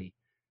likely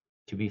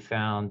to be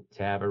found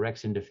to have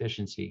orexin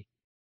deficiency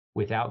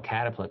without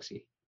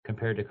cataplexy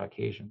compared to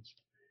Caucasians.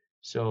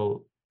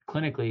 So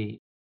clinically,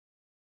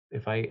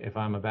 if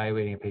I'm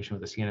evaluating a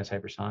patient with a CNS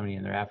hypersomnia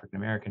and they're African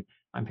American,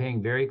 I'm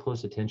paying very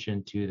close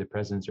attention to the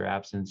presence or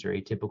absence or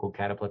atypical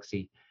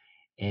cataplexy,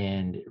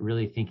 and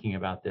really thinking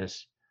about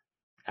this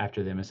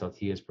after the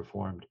MSLT is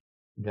performed,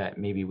 that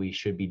maybe we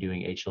should be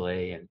doing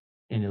HLA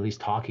and at least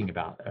talking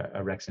about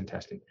orexin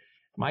testing.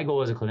 My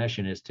goal as a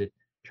clinician is to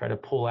try to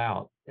pull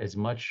out as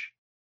much,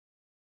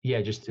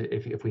 just to,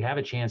 if we have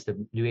a chance to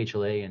do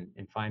HLA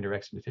and find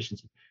orexin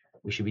deficiency,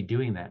 we should be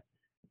doing that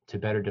to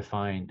better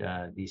define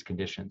these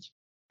conditions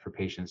for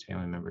patients,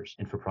 family members,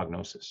 and for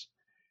prognosis.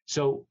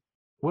 So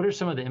what are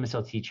some of the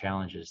MSLT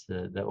challenges,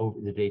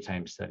 the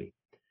daytime study?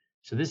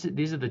 So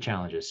these are the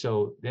challenges.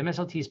 So the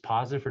MSLT is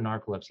positive for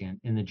narcolepsy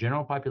in the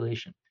general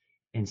population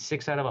in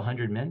 6 out of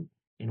 100 men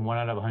and 1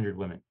 out of 100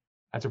 women.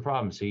 That's a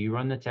problem. So you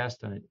run the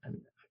test on a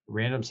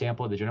random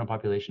sample of the general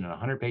population of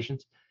 100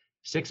 patients,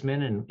 6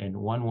 men and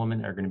 1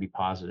 woman are going to be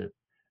positive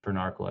for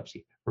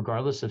narcolepsy,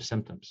 regardless of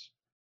symptoms.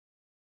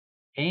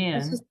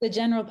 That's just the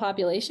general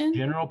population?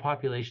 General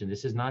population.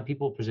 This is not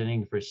people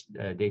presenting for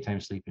daytime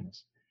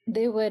sleepiness.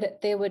 They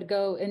would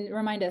go, and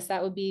remind us,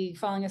 that would be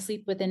falling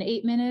asleep within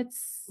 8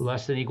 minutes?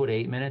 Less than equal to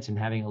 8 minutes and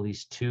having at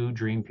least 2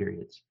 dream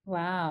periods.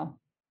 Wow.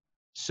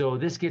 So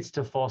this gets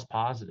to false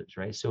positives,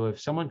 right? So if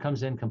someone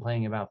comes in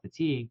complaining about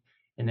fatigue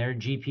and their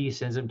GP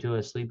sends them to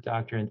a sleep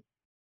doctor and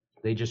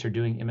they just are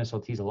doing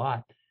MSLTs a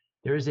lot,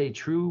 there is a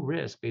true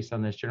risk based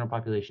on this general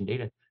population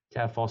data to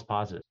have false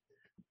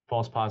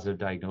positive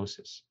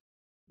diagnosis.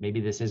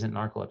 Maybe this isn't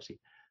narcolepsy.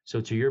 So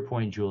to your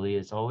point, Julie,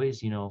 it's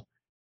always,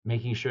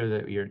 making sure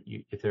that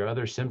if there are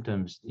other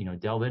symptoms,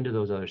 delve into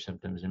those other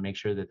symptoms and make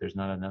sure that there's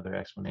not another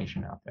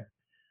explanation out there,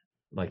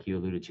 like you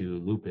alluded to,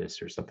 lupus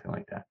or something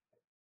like that.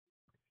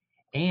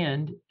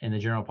 And in the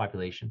general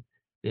population,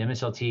 the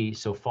MSLT,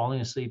 so falling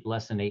asleep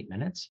less than 8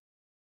 minutes,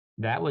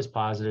 that was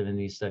positive in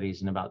these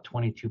studies in about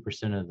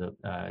 22% of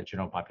the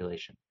general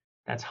population.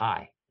 That's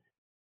high.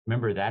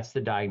 Remember, that's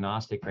the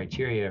diagnostic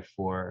criteria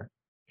for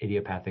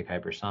idiopathic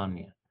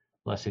hypersomnia,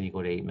 less than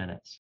equal to 8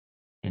 minutes.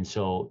 And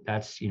so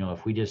that's,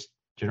 if we just,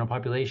 general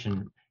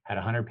population had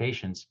 100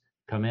 patients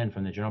come in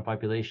from the general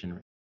population,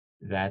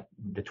 that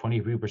the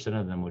 23%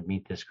 of them would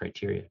meet this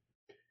criteria.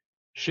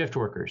 Shift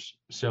workers.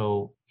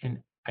 So, and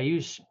I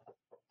use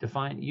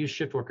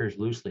shift workers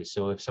loosely.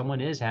 So if someone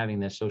is having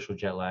this social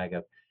jet lag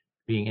of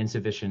being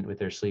insufficient with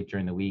their sleep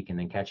during the week and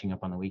then catching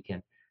up on the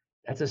weekend,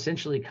 that's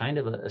essentially kind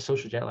of a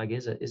social jet lag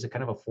is a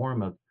kind of a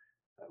form of,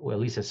 well,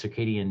 at least a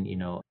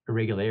circadian,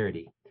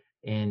 irregularity.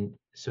 And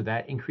so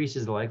that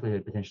increases the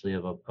likelihood potentially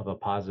of a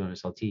positive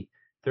MSLT,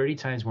 30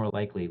 times more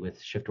likely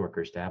with shift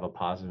workers to have a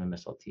positive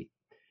MSLT.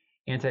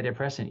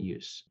 Antidepressant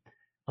use,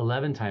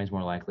 11 times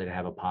more likely to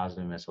have a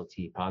positive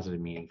MSLT,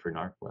 positive meaning for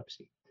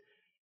narcolepsy.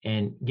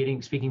 And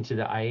speaking to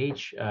the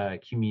IH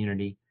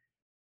community,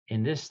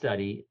 in this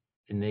study,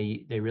 and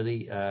they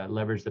really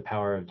leveraged the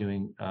power of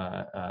doing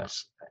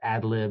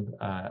ad lib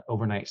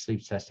overnight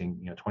sleep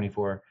testing,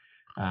 24,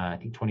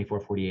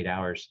 48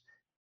 hours.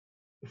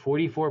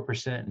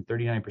 44% and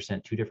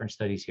 39%, 2 different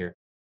studies here,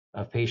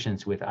 of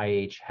patients with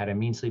IH had a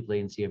mean sleep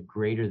latency of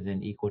greater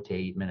than equal to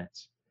 8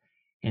 minutes.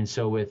 And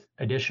so with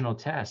additional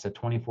tests, a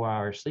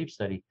 24-hour sleep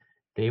study,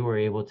 they were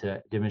able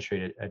to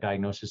demonstrate a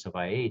diagnosis of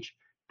IH.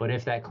 But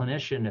if that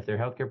clinician, if their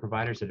healthcare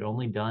providers had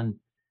only done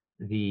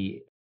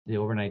the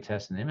overnight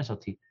test and the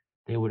MSLT,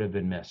 they would have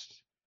been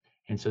missed.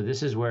 And so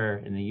this is where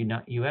in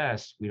the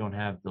US, we don't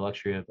have the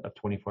luxury of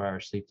 24-hour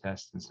sleep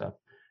tests and stuff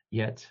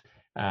yet.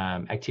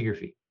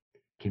 Actigraphy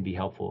can be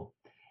helpful.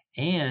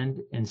 And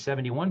in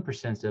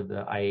 71% of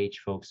the IH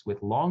folks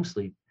with long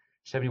sleep,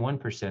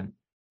 71%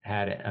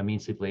 had a mean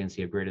sleep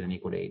latency of greater than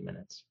equal to 8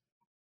 minutes.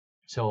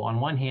 So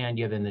on one hand,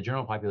 you have in the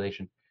general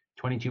population,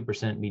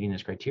 22% meeting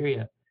this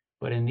criteria,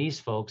 but in these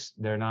folks,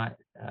 they're not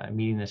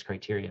meeting this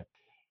criteria.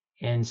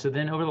 And so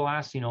then over the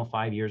last,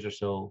 5 years or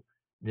so,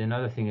 the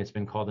another thing that's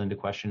been called into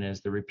question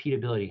is the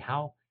repeatability.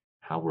 How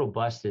how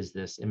robust is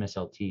this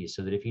MSLT?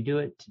 So that if you do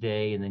it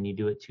today and then you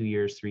do it 2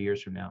 years, 3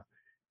 years from now,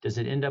 does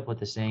it end up with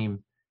the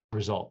same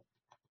result?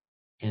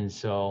 And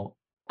so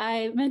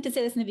I meant to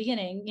say this in the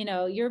beginning,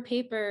 your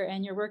paper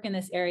and your work in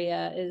this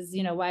area is,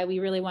 why we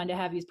really wanted to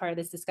have you as part of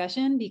this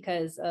discussion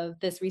because of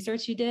this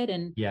research you did.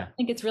 And yeah, I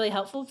think it's really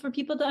helpful for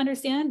people to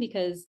understand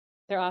because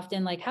they're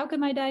often like, how could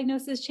my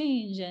diagnosis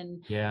change?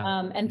 And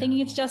thinking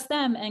it's just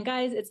them. And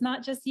guys, it's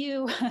not just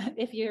you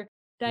if your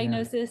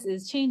diagnosis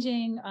is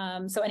changing.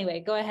 So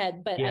anyway, go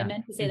ahead. But I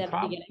meant to say that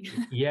at the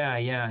beginning. Yeah.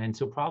 And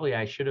so probably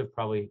I should have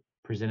probably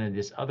presented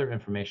this other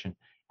information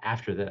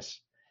after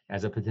this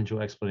as a potential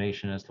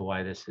explanation as to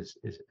why this is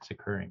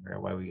occurring,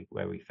 or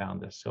why we found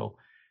this. So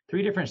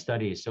 3 different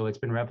studies. So it's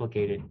been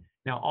replicated.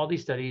 Now, all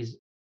these studies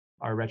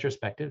are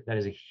retrospective. That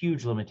is a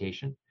huge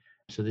limitation.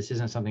 So this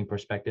isn't something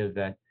prospective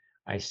that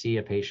I see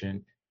a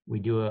patient, we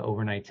do an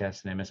overnight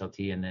test in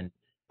MSLT, and then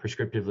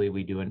prescriptively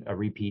we do a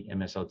repeat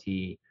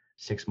MSLT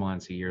 6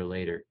 months, a year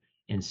later,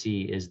 and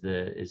see is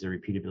the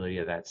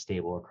repeatability of that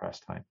stable across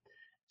time.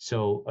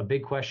 So a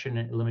big question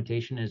and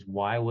limitation is,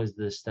 why was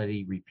the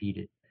study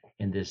repeated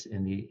in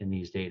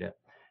these data?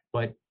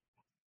 But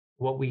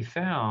what we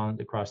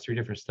found across 3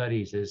 different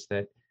studies is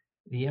that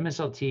the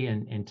MSLT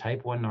in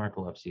type 1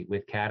 narcolepsy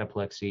with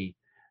cataplexy,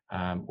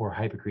 or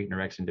hypocretin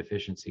orexin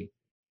deficiency,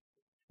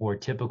 or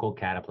typical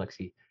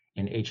cataplexy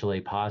in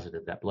HLA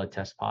positive, that blood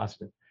test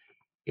positive,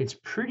 it's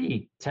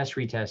pretty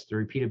retest, the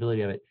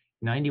repeatability of it.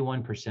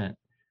 91%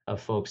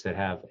 of folks that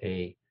have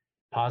a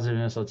positive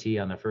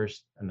MSLT on the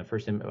first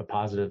a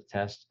positive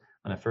test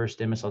on the first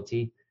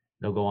MSLT,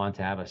 they'll go on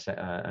to have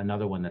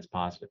another one that's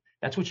positive.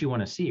 That's what you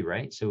want to see,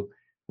 right? So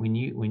when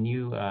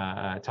you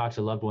talk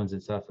to loved ones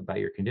and stuff about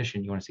your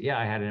condition, you want to say, yeah,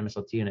 I had an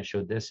MSLT and it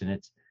showed this, and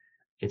it's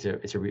a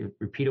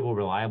repeatable,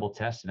 reliable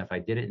test. And if I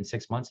did it in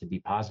 6 months, it'd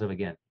be positive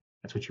again.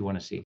 That's what you want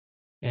to see.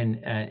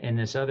 And in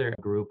this other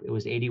group, it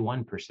was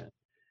 81%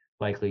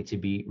 likely to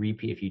be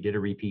repeat. If you did a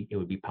repeat, it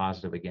would be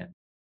positive again.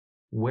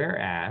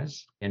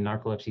 Whereas in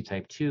narcolepsy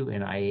type 2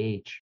 and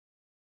IH,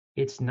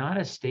 it's not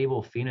a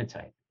stable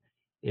phenotype.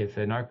 If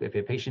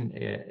a patient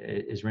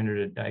is rendered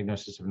a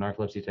diagnosis of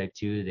narcolepsy type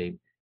 2, they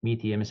meet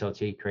the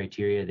MSLT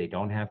criteria, they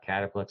don't have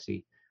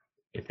cataplexy,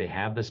 if they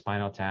have the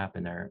spinal tap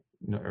and their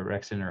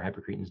orexin or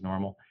hypocretin is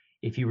normal,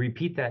 if you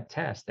repeat that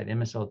test, that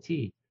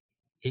MSLT,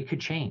 it could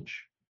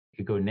change. It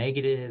could go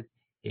negative.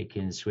 It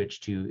can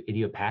switch to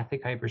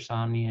idiopathic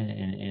hypersomnia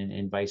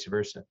and vice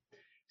versa.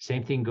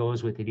 Same thing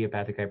goes with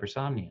idiopathic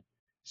hypersomnia.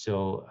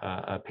 So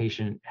a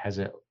patient has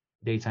a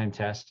daytime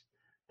test,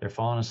 they're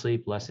falling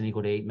asleep less than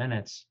equal to 8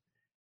 minutes.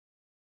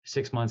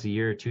 6 months, a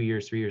year, 2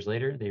 years, 3 years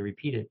later, they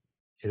repeat it,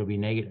 it'll be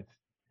negative.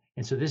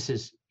 And so this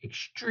is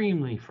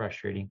extremely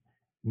frustrating,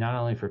 not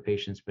only for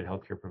patients, but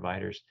healthcare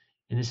providers.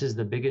 And this is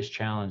the biggest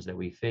challenge that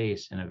we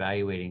face in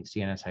evaluating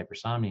CNS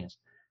hypersomnias.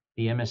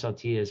 The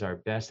MSLT is our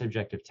best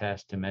objective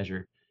test to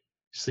measure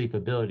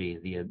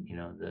sleepability,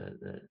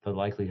 the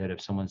likelihood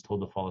if someone's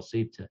told to fall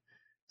asleep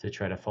to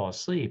try to fall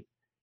asleep.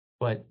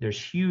 But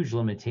there's huge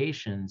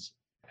limitations,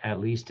 at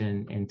least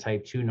in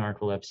type 2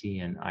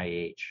 narcolepsy and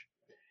IH.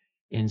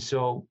 And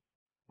so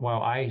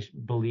while I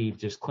believe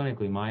just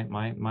clinically,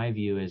 my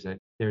view is that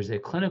there's a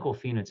clinical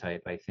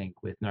phenotype, I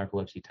think, with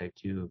narcolepsy type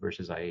 2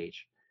 versus IH,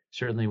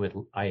 certainly with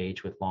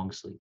IH with long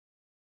sleep.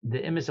 The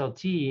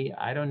MSLT,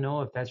 I don't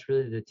know if that's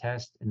really the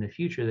test in the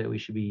future that we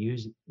should be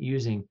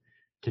using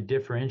to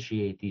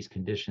differentiate these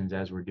conditions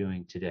as we're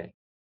doing today.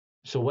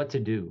 So what to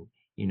do,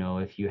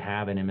 if you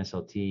have an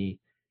MSLT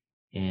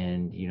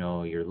and,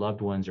 your loved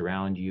ones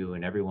around you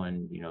and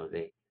everyone,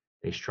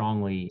 they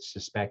strongly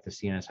suspect the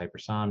CNS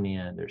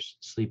hypersomnia, there's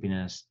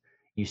sleepiness,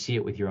 you see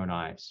it with your own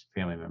eyes,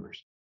 family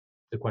members.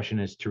 The question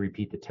is to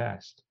repeat the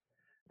test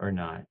or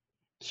not.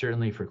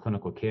 Certainly for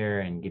clinical care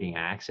and getting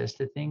access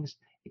to things,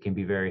 it can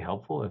be very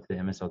helpful if the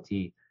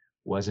MSLT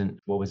wasn't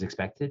what was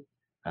expected.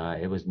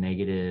 It was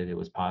negative, it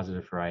was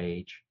positive for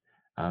IH.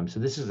 So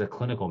this is a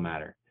clinical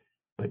matter.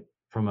 But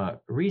from a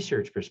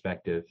research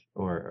perspective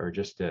or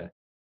just a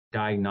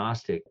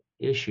diagnostic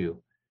issue,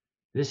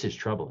 this is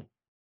troubling.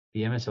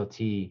 The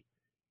MSLT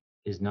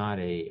is not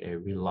a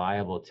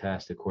reliable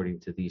test according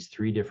to these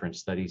 3 different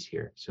studies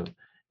here. So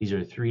these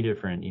are 3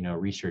 different,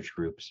 research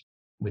groups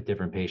with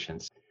different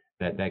patients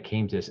that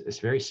came to this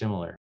very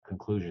similar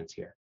conclusions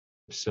here.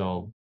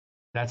 So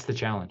that's the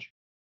challenge.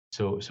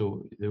 So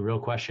the real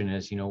question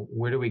is,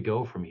 where do we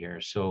go from here?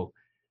 So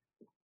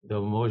the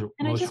most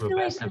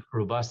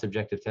robust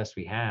objective test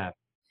we have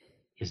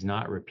is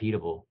not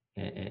repeatable,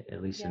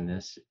 at least in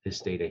this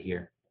data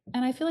here.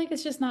 And I feel like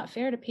it's just not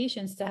fair to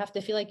patients to have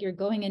to feel like you're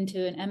going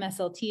into an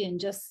MSLT and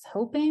just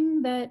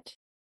hoping that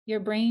your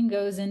brain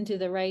goes into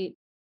the right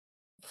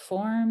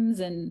forms,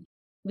 and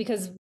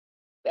because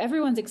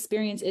everyone's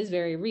experience is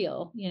very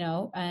real,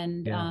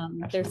 and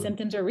their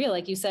symptoms are real.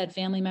 Like you said,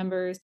 family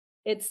members,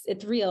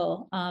 it's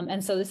real.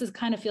 And so this is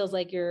kind of feels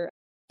like you're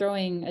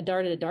throwing a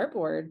dart at a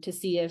dartboard to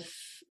see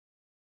if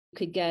you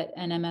could get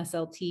an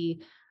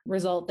MSLT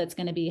result that's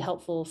going to be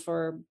helpful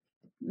for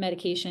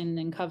medication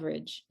and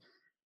coverage.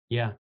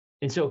 Yeah.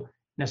 And so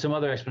Now, some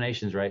other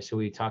explanations, right? So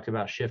we talked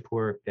about shift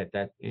work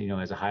that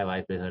has a high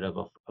likelihood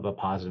of a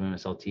positive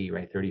MSLT,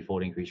 right?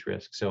 30-fold increased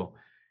risk. So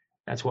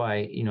that's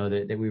why,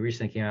 that we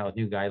recently came out with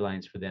new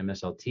guidelines for the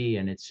MSLT.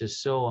 And it's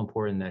just so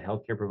important that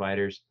healthcare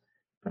providers,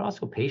 but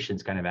also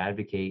patients kind of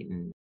advocate,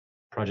 and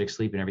Project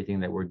Sleep and everything,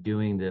 that we're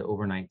doing the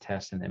overnight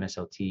test and the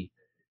MSLT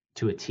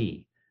to a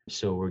T.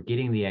 So we're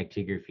getting the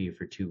actigraphy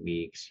for 2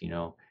 weeks.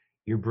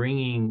 You're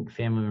bringing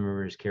family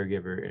member,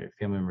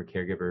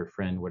 caregiver,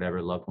 friend,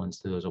 whatever, loved ones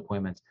to those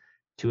appointments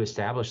to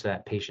establish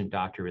that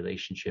patient-doctor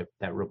relationship,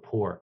 that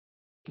rapport.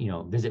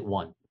 Visit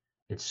one.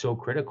 It's so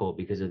critical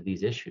because of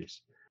these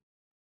issues.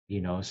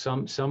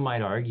 Some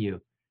might argue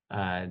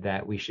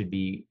that we should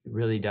be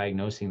really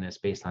diagnosing this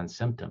based on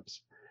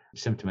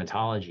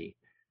symptomatology,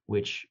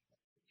 which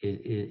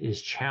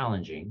is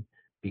challenging,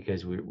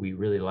 because we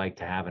really like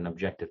to have an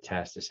objective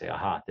test to say,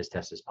 aha, this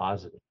test is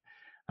positive.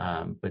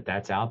 But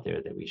that's out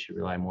there, that we should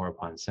rely more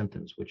upon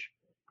symptoms, which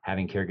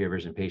having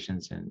caregivers and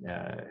patients and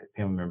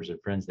family members and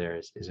friends there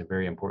is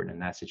very important in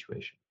that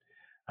situation.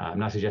 I'm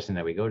not suggesting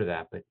that we go to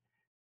that, but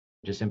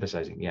just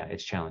emphasizing, yeah,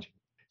 it's challenging.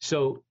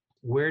 So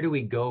where do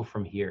we go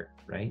from here,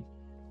 right?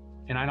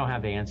 And I don't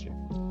have the answer.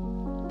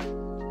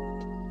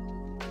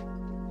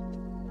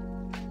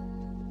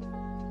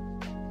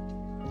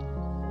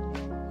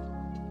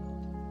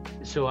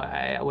 So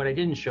what I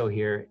didn't show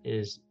here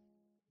is,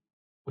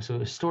 so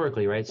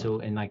historically, right?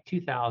 So in like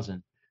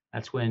 2000,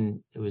 that's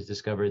when it was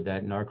discovered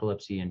that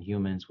narcolepsy in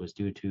humans was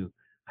due to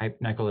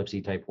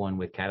narcolepsy type 1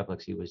 with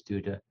cataplexy was due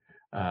to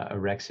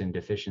orexin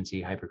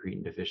deficiency,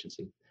 hypercretin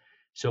deficiency.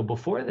 So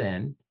before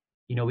then,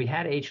 we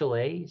had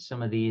HLA,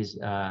 some of these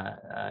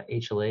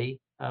HLA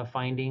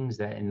findings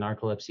that in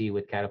narcolepsy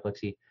with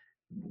cataplexy,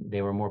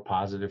 they were more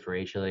positive for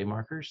HLA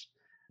markers.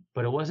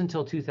 But it wasn't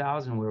until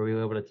 2000 where we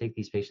were able to take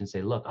these patients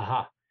and say, look,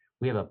 aha,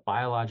 we have a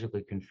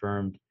biologically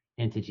confirmed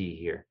entity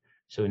here.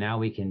 So now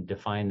we can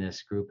define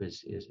this group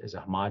as a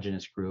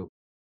homogeneous group.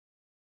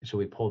 So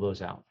we pull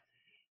those out.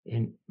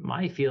 And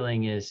my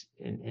feeling is,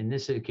 and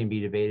this can be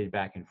debated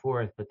back and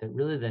forth, but that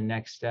really the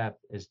next step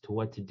is to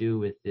what to do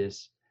with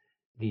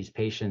these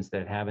patients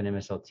that have an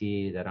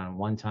MSLT that on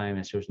one time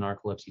it shows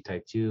narcolepsy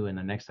type 2 and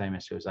the next time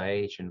it shows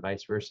IH and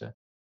vice versa.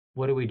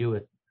 What do we do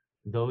with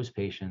those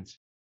patients?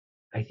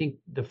 I think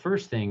the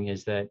first thing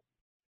is that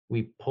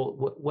we pull,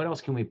 what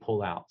else can we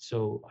pull out?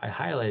 So I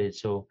highlighted,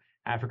 so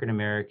African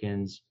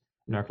Americans,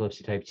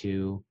 narcolepsy type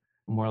 2,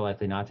 more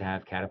likely not to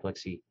have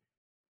cataplexy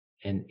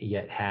and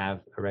yet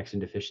have orexin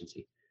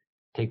deficiency.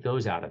 Take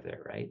those out of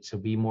there, right? So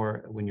be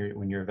more, when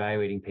you're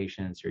evaluating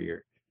patients or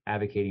you're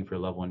advocating for a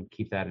loved one,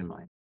 keep that in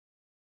mind.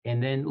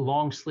 And then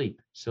long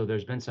sleep. So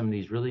there's been some of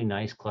these really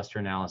nice cluster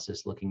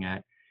analysis looking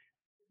at,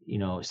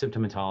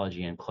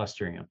 symptomatology and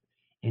clustering them.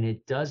 And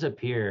it does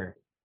appear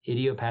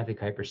idiopathic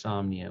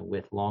hypersomnia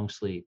with long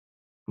sleep,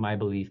 my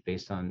belief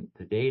based on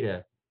the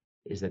data,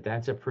 is that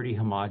that's a pretty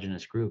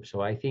homogeneous group.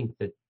 So I think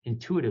that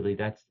intuitively,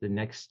 that's the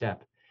next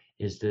step,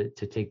 is to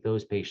take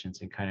those patients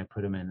and kind of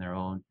put them in their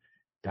own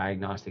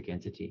diagnostic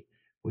entity,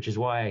 which is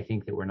why I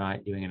think that we're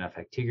not doing enough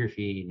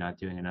actigraphy, not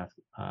doing enough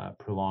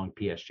prolonged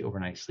PSG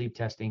overnight sleep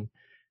testing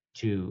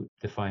to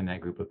define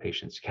that group of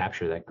patients,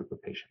 capture that group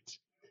of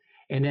patients.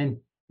 And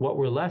then what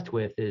we're left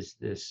with is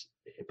this,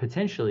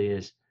 potentially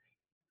is,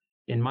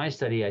 in my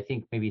study, I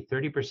think maybe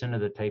 30%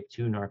 of the type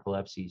 2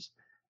 narcolepsy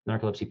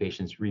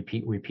patients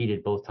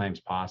repeated both times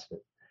positive.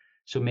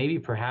 So maybe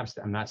perhaps,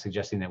 I'm not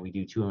suggesting that we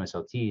do 2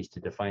 MSLTs to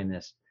define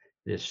this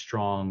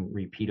strong,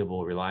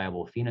 repeatable,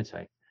 reliable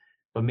phenotype,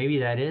 but maybe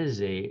that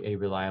is a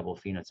reliable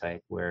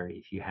phenotype, where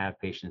if you have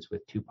patients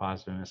with 2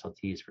 positive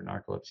MSLTs for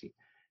narcolepsy,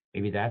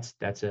 maybe that's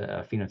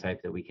a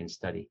phenotype that we can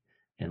study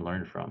and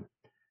learn from.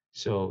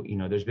 So,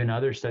 there's been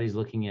other studies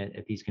looking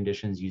at these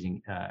conditions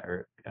using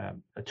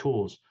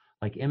tools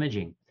like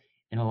imaging.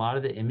 And a lot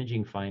of the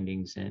imaging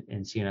findings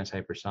in CNS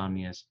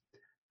hypersomnias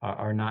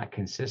are not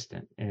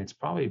consistent. And it's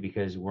probably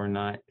because we're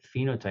not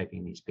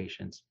phenotyping these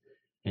patients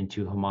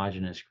into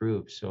homogeneous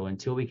groups. So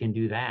until we can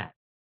do that,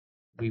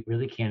 we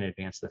really can't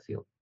advance the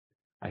field,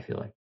 I feel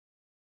like.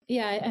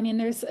 Yeah, I mean,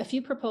 there's a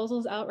few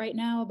proposals out right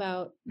now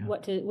about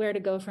where to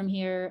go from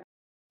here.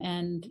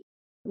 And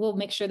we'll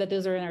make sure that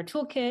those are in our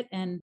toolkit.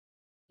 And,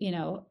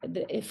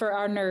 for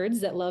our nerds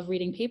that love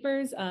reading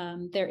papers,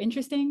 they're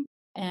interesting.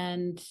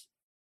 And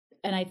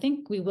I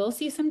think we will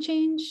see some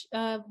change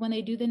when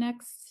they do the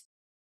next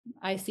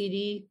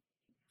ICD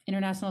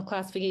International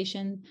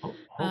Classification.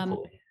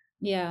 Hopefully.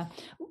 Yeah,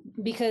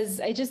 because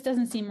it just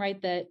doesn't seem right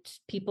that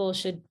people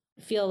should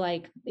feel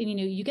like,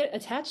 you get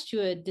attached to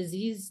a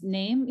disease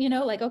name,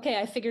 like, okay,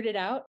 I figured it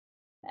out.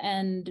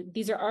 And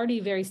these are already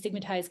very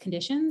stigmatized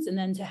conditions. And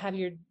then to have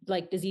your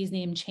disease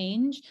name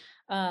change,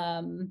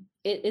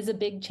 it is a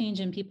big change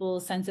in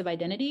people's sense of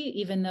identity,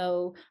 even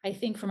though I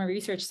think from a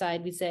research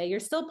side, we say, you're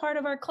still part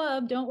of our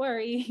club. Don't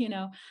worry.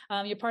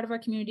 You're part of our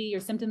community. Your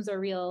symptoms are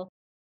real.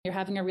 You're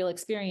having a real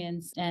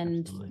experience.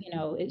 And,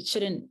 Absolutely.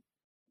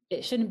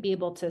 it shouldn't be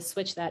able to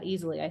switch that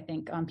easily, I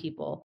think, on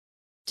people,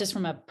 just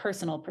from a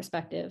personal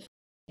perspective.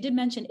 I did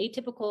mention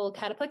atypical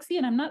cataplexy,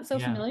 and I'm not so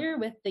familiar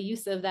with the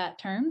use of that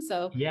term.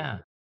 So yeah.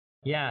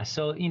 Yeah.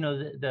 So,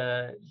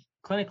 the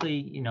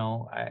clinically,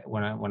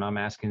 when I'm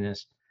asking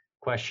this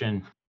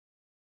question,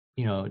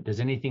 does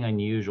anything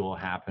unusual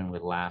happen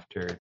with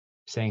laughter,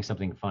 saying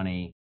something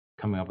funny,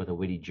 coming up with a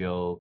witty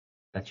joke?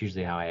 That's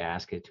usually how I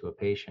ask it to a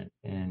patient.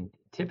 And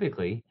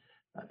typically,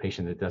 a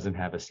patient that doesn't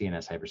have a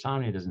CNS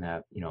hypersomnia, doesn't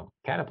have,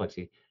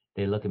 cataplexy,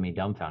 they look at me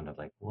dumbfounded,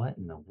 like, what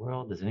in the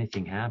world? Does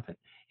anything happen?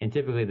 And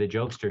typically the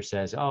jokester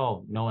says,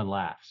 oh, no one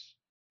laughs.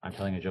 I'm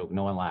telling a joke,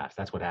 no one laughs.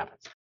 That's what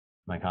happens. I'm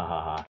like, ha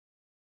ha ha.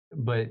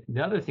 But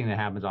the other thing that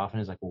happens often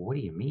is like, well, what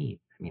do you mean?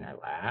 I mean, I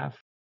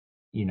laugh,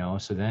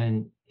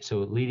 so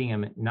leading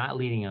them, not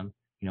leading them,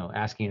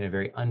 asking in a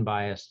very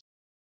unbiased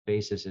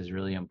basis is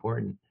really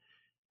important.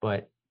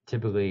 But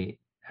typically,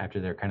 after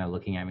they're kind of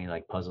looking at me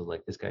like puzzled,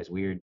 like this guy's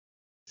weird,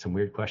 some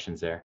weird questions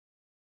there.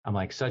 I'm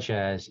like, such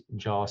as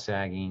jaw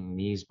sagging,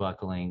 knees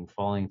buckling,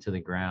 falling to the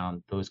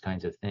ground, those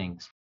kinds of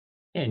things.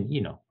 And,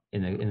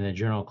 in the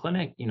general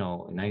clinic,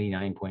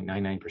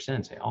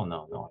 99.99% say, oh,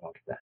 no, no, I don't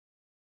do that.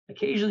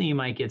 Occasionally, you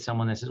might get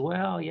someone that says,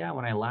 well, yeah,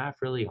 when I laugh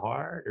really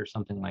hard or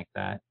something like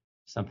that,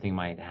 something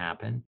might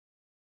happen.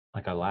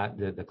 Like I laugh,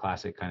 the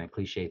classic kind of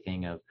cliche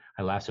thing of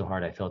I laughed so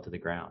hard I fell to the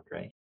ground,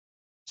 right?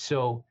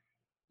 So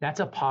that's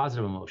a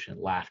positive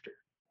emotion, laughter,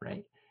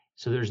 right?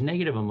 So there's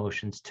negative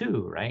emotions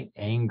too, right?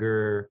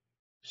 Anger,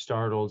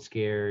 startled,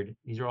 scared.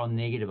 These are all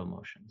negative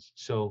emotions.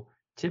 So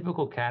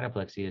typical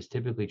cataplexy is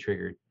typically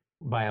triggered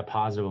by a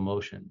positive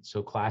emotion.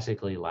 So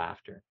classically,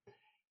 laughter.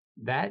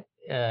 That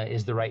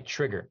is the right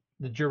trigger.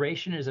 The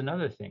duration is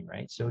another thing,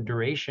 right? So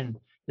duration,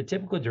 the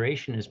typical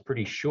duration is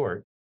pretty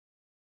short,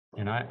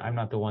 and I'm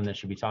not the one that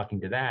should be talking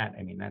to that.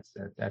 I mean, that's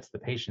the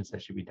patients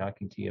that should be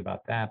talking to you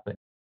about that. But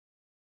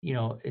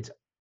it's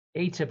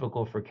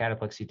atypical for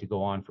cataplexy to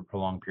go on for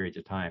prolonged periods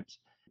of times,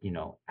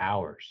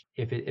 hours.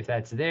 If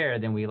that's there,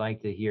 then we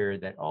like to hear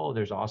that. Oh,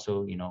 there's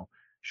also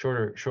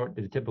short.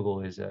 The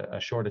typical is a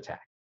short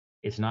attack.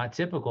 It's not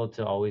typical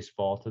to always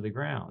fall to the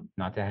ground,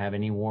 not to have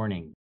any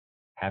warning,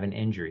 have an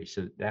injury.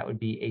 So that would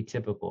be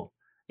atypical.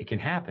 It can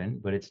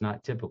happen, but it's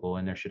not typical.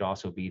 And there should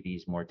also be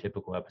these more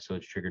typical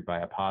episodes triggered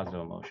by a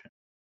positive emotion.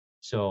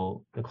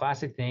 So the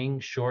classic thing,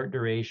 short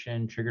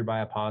duration, triggered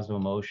by a positive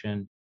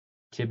emotion,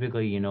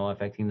 typically,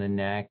 affecting the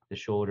neck, the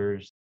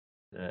shoulders,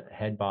 the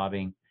head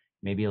bobbing,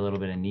 maybe a little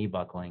bit of knee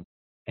buckling.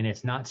 And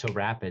it's not so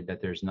rapid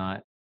that there's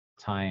not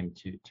time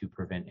to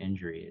prevent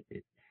injury.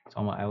 It's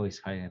almost, I always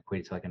kind of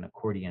equate it to like an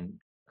accordion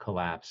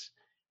collapse.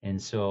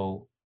 And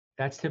so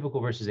that's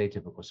typical versus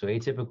atypical. So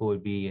atypical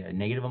would be a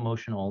negative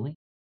emotion only,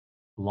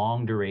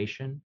 long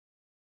duration,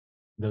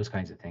 those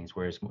kinds of things.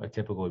 Whereas a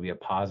typical would be a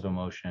positive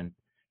emotion,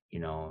 you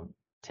know,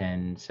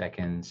 10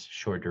 seconds,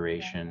 short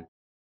duration,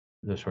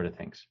 those sort of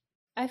things.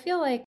 I feel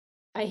like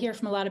I hear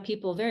from a lot of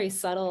people very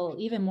subtle,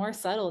 even more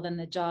subtle than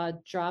the jaw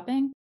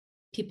dropping.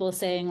 People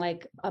saying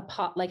like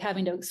like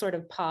having to sort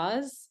of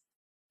pause,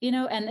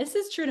 and this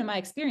is true to my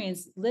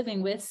experience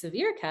living with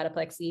severe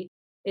cataplexy,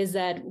 is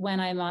that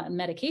when I'm on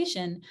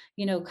medication,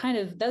 kind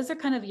of those are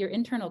kind of your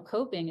internal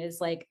coping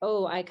is like,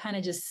 oh, I kind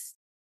of just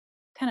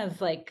kind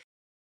of like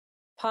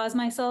pause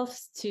myself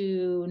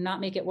to not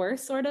make it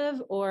worse, sort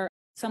of. Or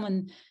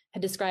someone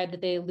had described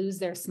that they lose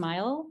their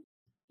smile.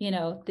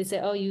 They say,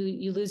 oh,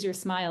 you lose your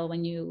smile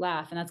when you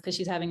laugh. And that's because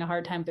she's having a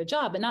hard time with her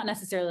jaw, but not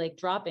necessarily like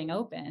dropping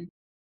open.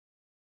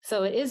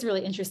 So it is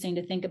really interesting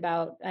to think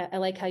about. I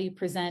like how you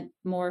present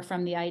more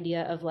from the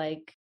idea of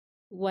like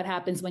what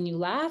happens when you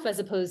laugh, as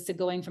opposed to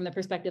going from the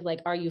perspective, like,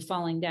 are you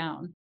falling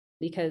down?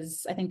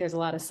 Because I think there's a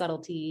lot of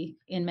subtlety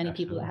in many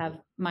people that have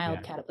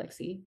mild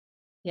cataplexy.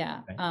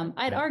 Yeah. Right.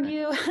 I'd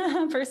argue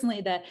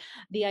personally that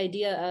the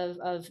idea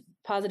of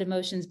positive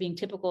emotions being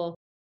typical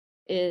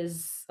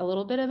is a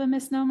little bit of a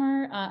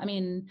misnomer.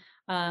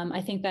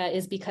 I think that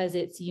is because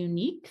it's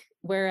unique.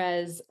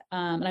 Whereas,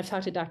 and I've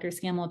talked to Dr.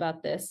 Scammell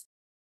about this,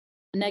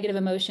 negative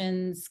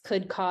emotions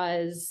could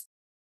cause,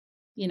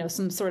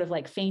 some sort of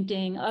like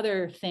fainting,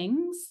 other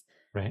things.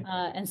 Right.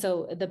 And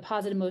so the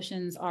positive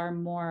emotions are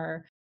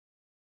more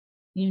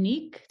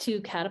unique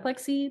to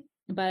cataplexy,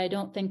 but I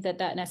don't think that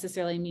that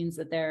necessarily means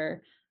that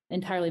they're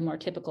entirely more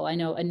typical. I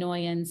know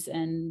annoyance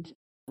and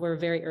were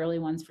very early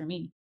ones for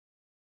me.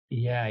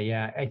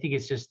 Yeah. I think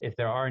it's just if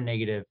there are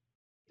negative,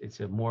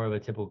 it's a more of a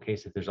typical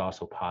case if there's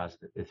also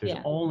positive. If there's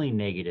only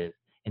negative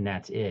and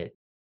that's it,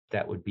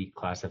 that would be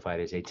classified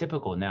as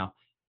atypical. Now,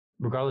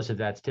 regardless if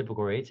that's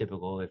typical or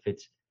atypical, if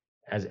it's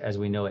as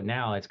we know it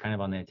now, it's kind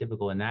of on the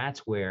atypical, and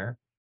that's where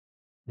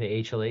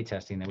the HLA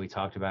testing that we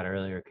talked about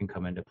earlier can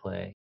come into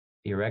play.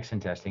 The orexin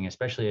testing,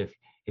 especially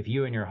if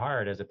you in your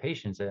heart as a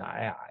patient say,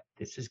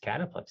 this is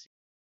cataplexy,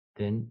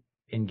 then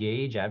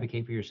engage,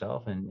 advocate for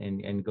yourself,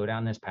 and go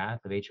down this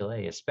path of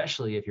HLA,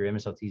 especially if your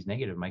MSLT is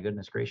negative. My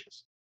goodness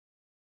gracious.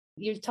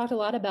 You talked a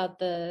lot about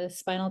the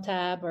spinal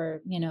tab,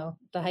 or the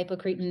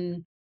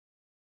hypocretin.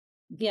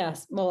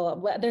 Yes,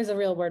 well, there's a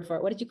real word for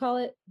it. What did you call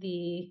it?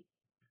 The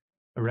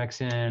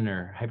Orexin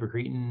or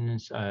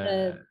hypercretin.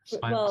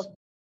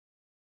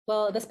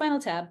 Well, the spinal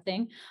tab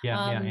thing.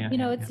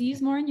 It's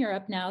used more in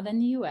Europe now than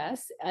the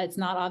US. It's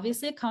not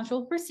obviously a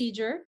comfortable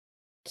procedure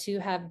to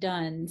have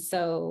done.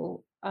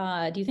 So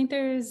Do you think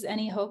there's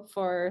any hope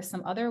for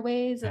some other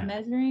ways of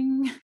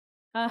measuring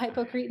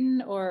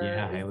hypocretin, or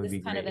Yeah, it is would this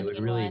be kind of great.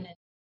 the main one?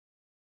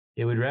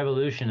 It would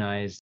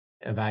revolutionize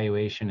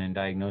evaluation and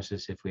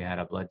diagnosis if we had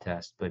a blood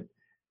test. But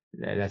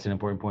that's an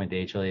important point.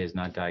 The HLA is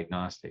not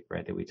diagnostic,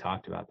 right? That we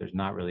talked about. There's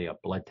not really a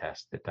blood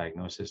test that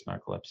diagnoses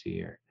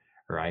narcolepsy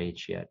or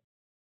IH yet.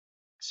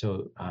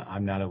 So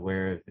I'm not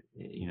aware of,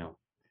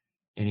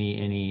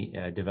 any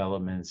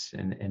developments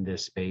in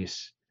this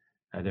space.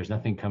 There's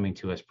nothing coming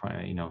to us,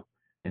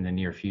 in the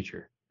near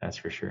future. That's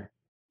for sure.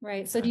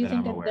 Right. So do you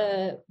think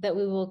that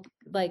we will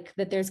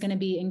that there's going to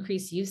be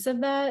increased use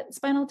of that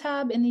spinal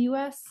tab in the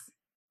US?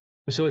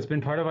 So it's been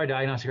part of our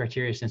diagnostic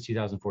criteria since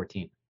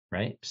 2014,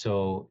 right?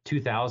 So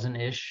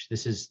 2000-ish,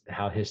 this is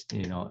how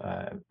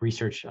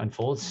research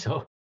unfolds.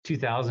 So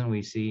 2000,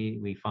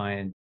 we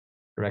find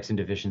orexin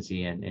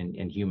deficiency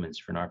in humans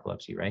for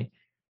narcolepsy, right?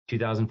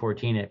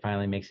 2014, it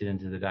finally makes it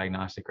into the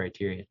diagnostic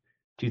criteria.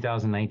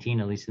 2019,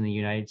 at least in the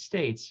United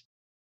States,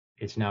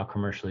 it's now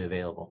commercially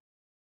available.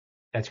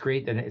 That's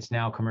great that it's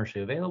now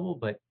commercially available,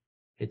 but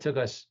it took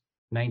us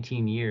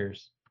 19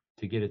 years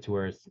to get it to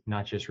where it's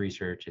not just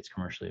research, it's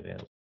commercially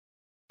available.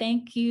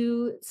 Thank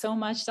you so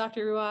much,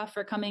 Dr. Ruoff,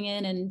 for coming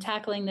in and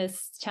tackling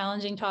this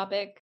challenging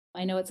topic.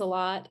 I know it's a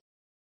lot.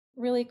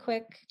 Really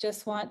quick,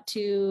 just want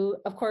to,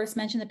 of course,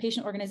 mention the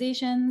patient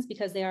organizations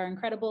because they are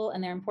incredible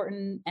and they're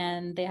important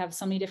and they have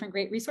so many different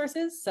great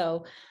resources.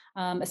 So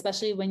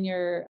especially when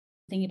you're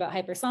thinking about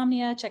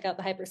hypersomnia, check out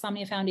the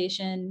Hypersomnia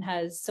Foundation,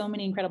 has so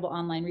many incredible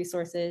online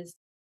resources.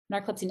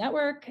 Narcolepsy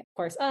Network, of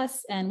course,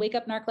 us, and Wake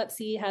Up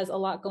Narcolepsy has a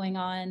lot going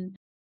on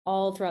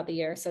all throughout the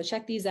year. So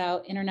check these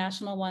out.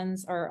 International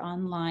ones are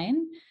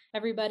online.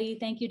 Everybody,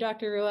 thank you,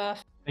 Dr. Ruoff.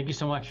 Thank you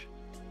so much.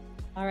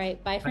 All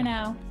right, bye for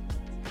now.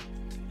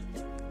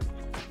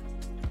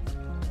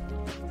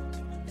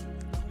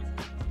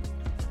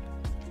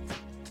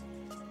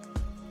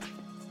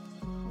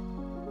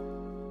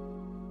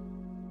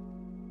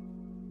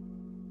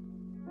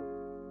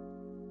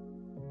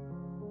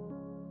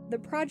 The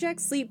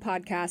Project Sleep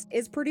podcast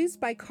is produced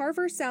by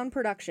Carver Sound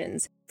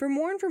Productions. For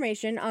more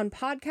information on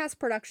podcast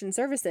production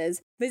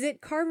services,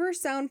 visit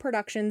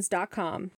carversoundproductions.com.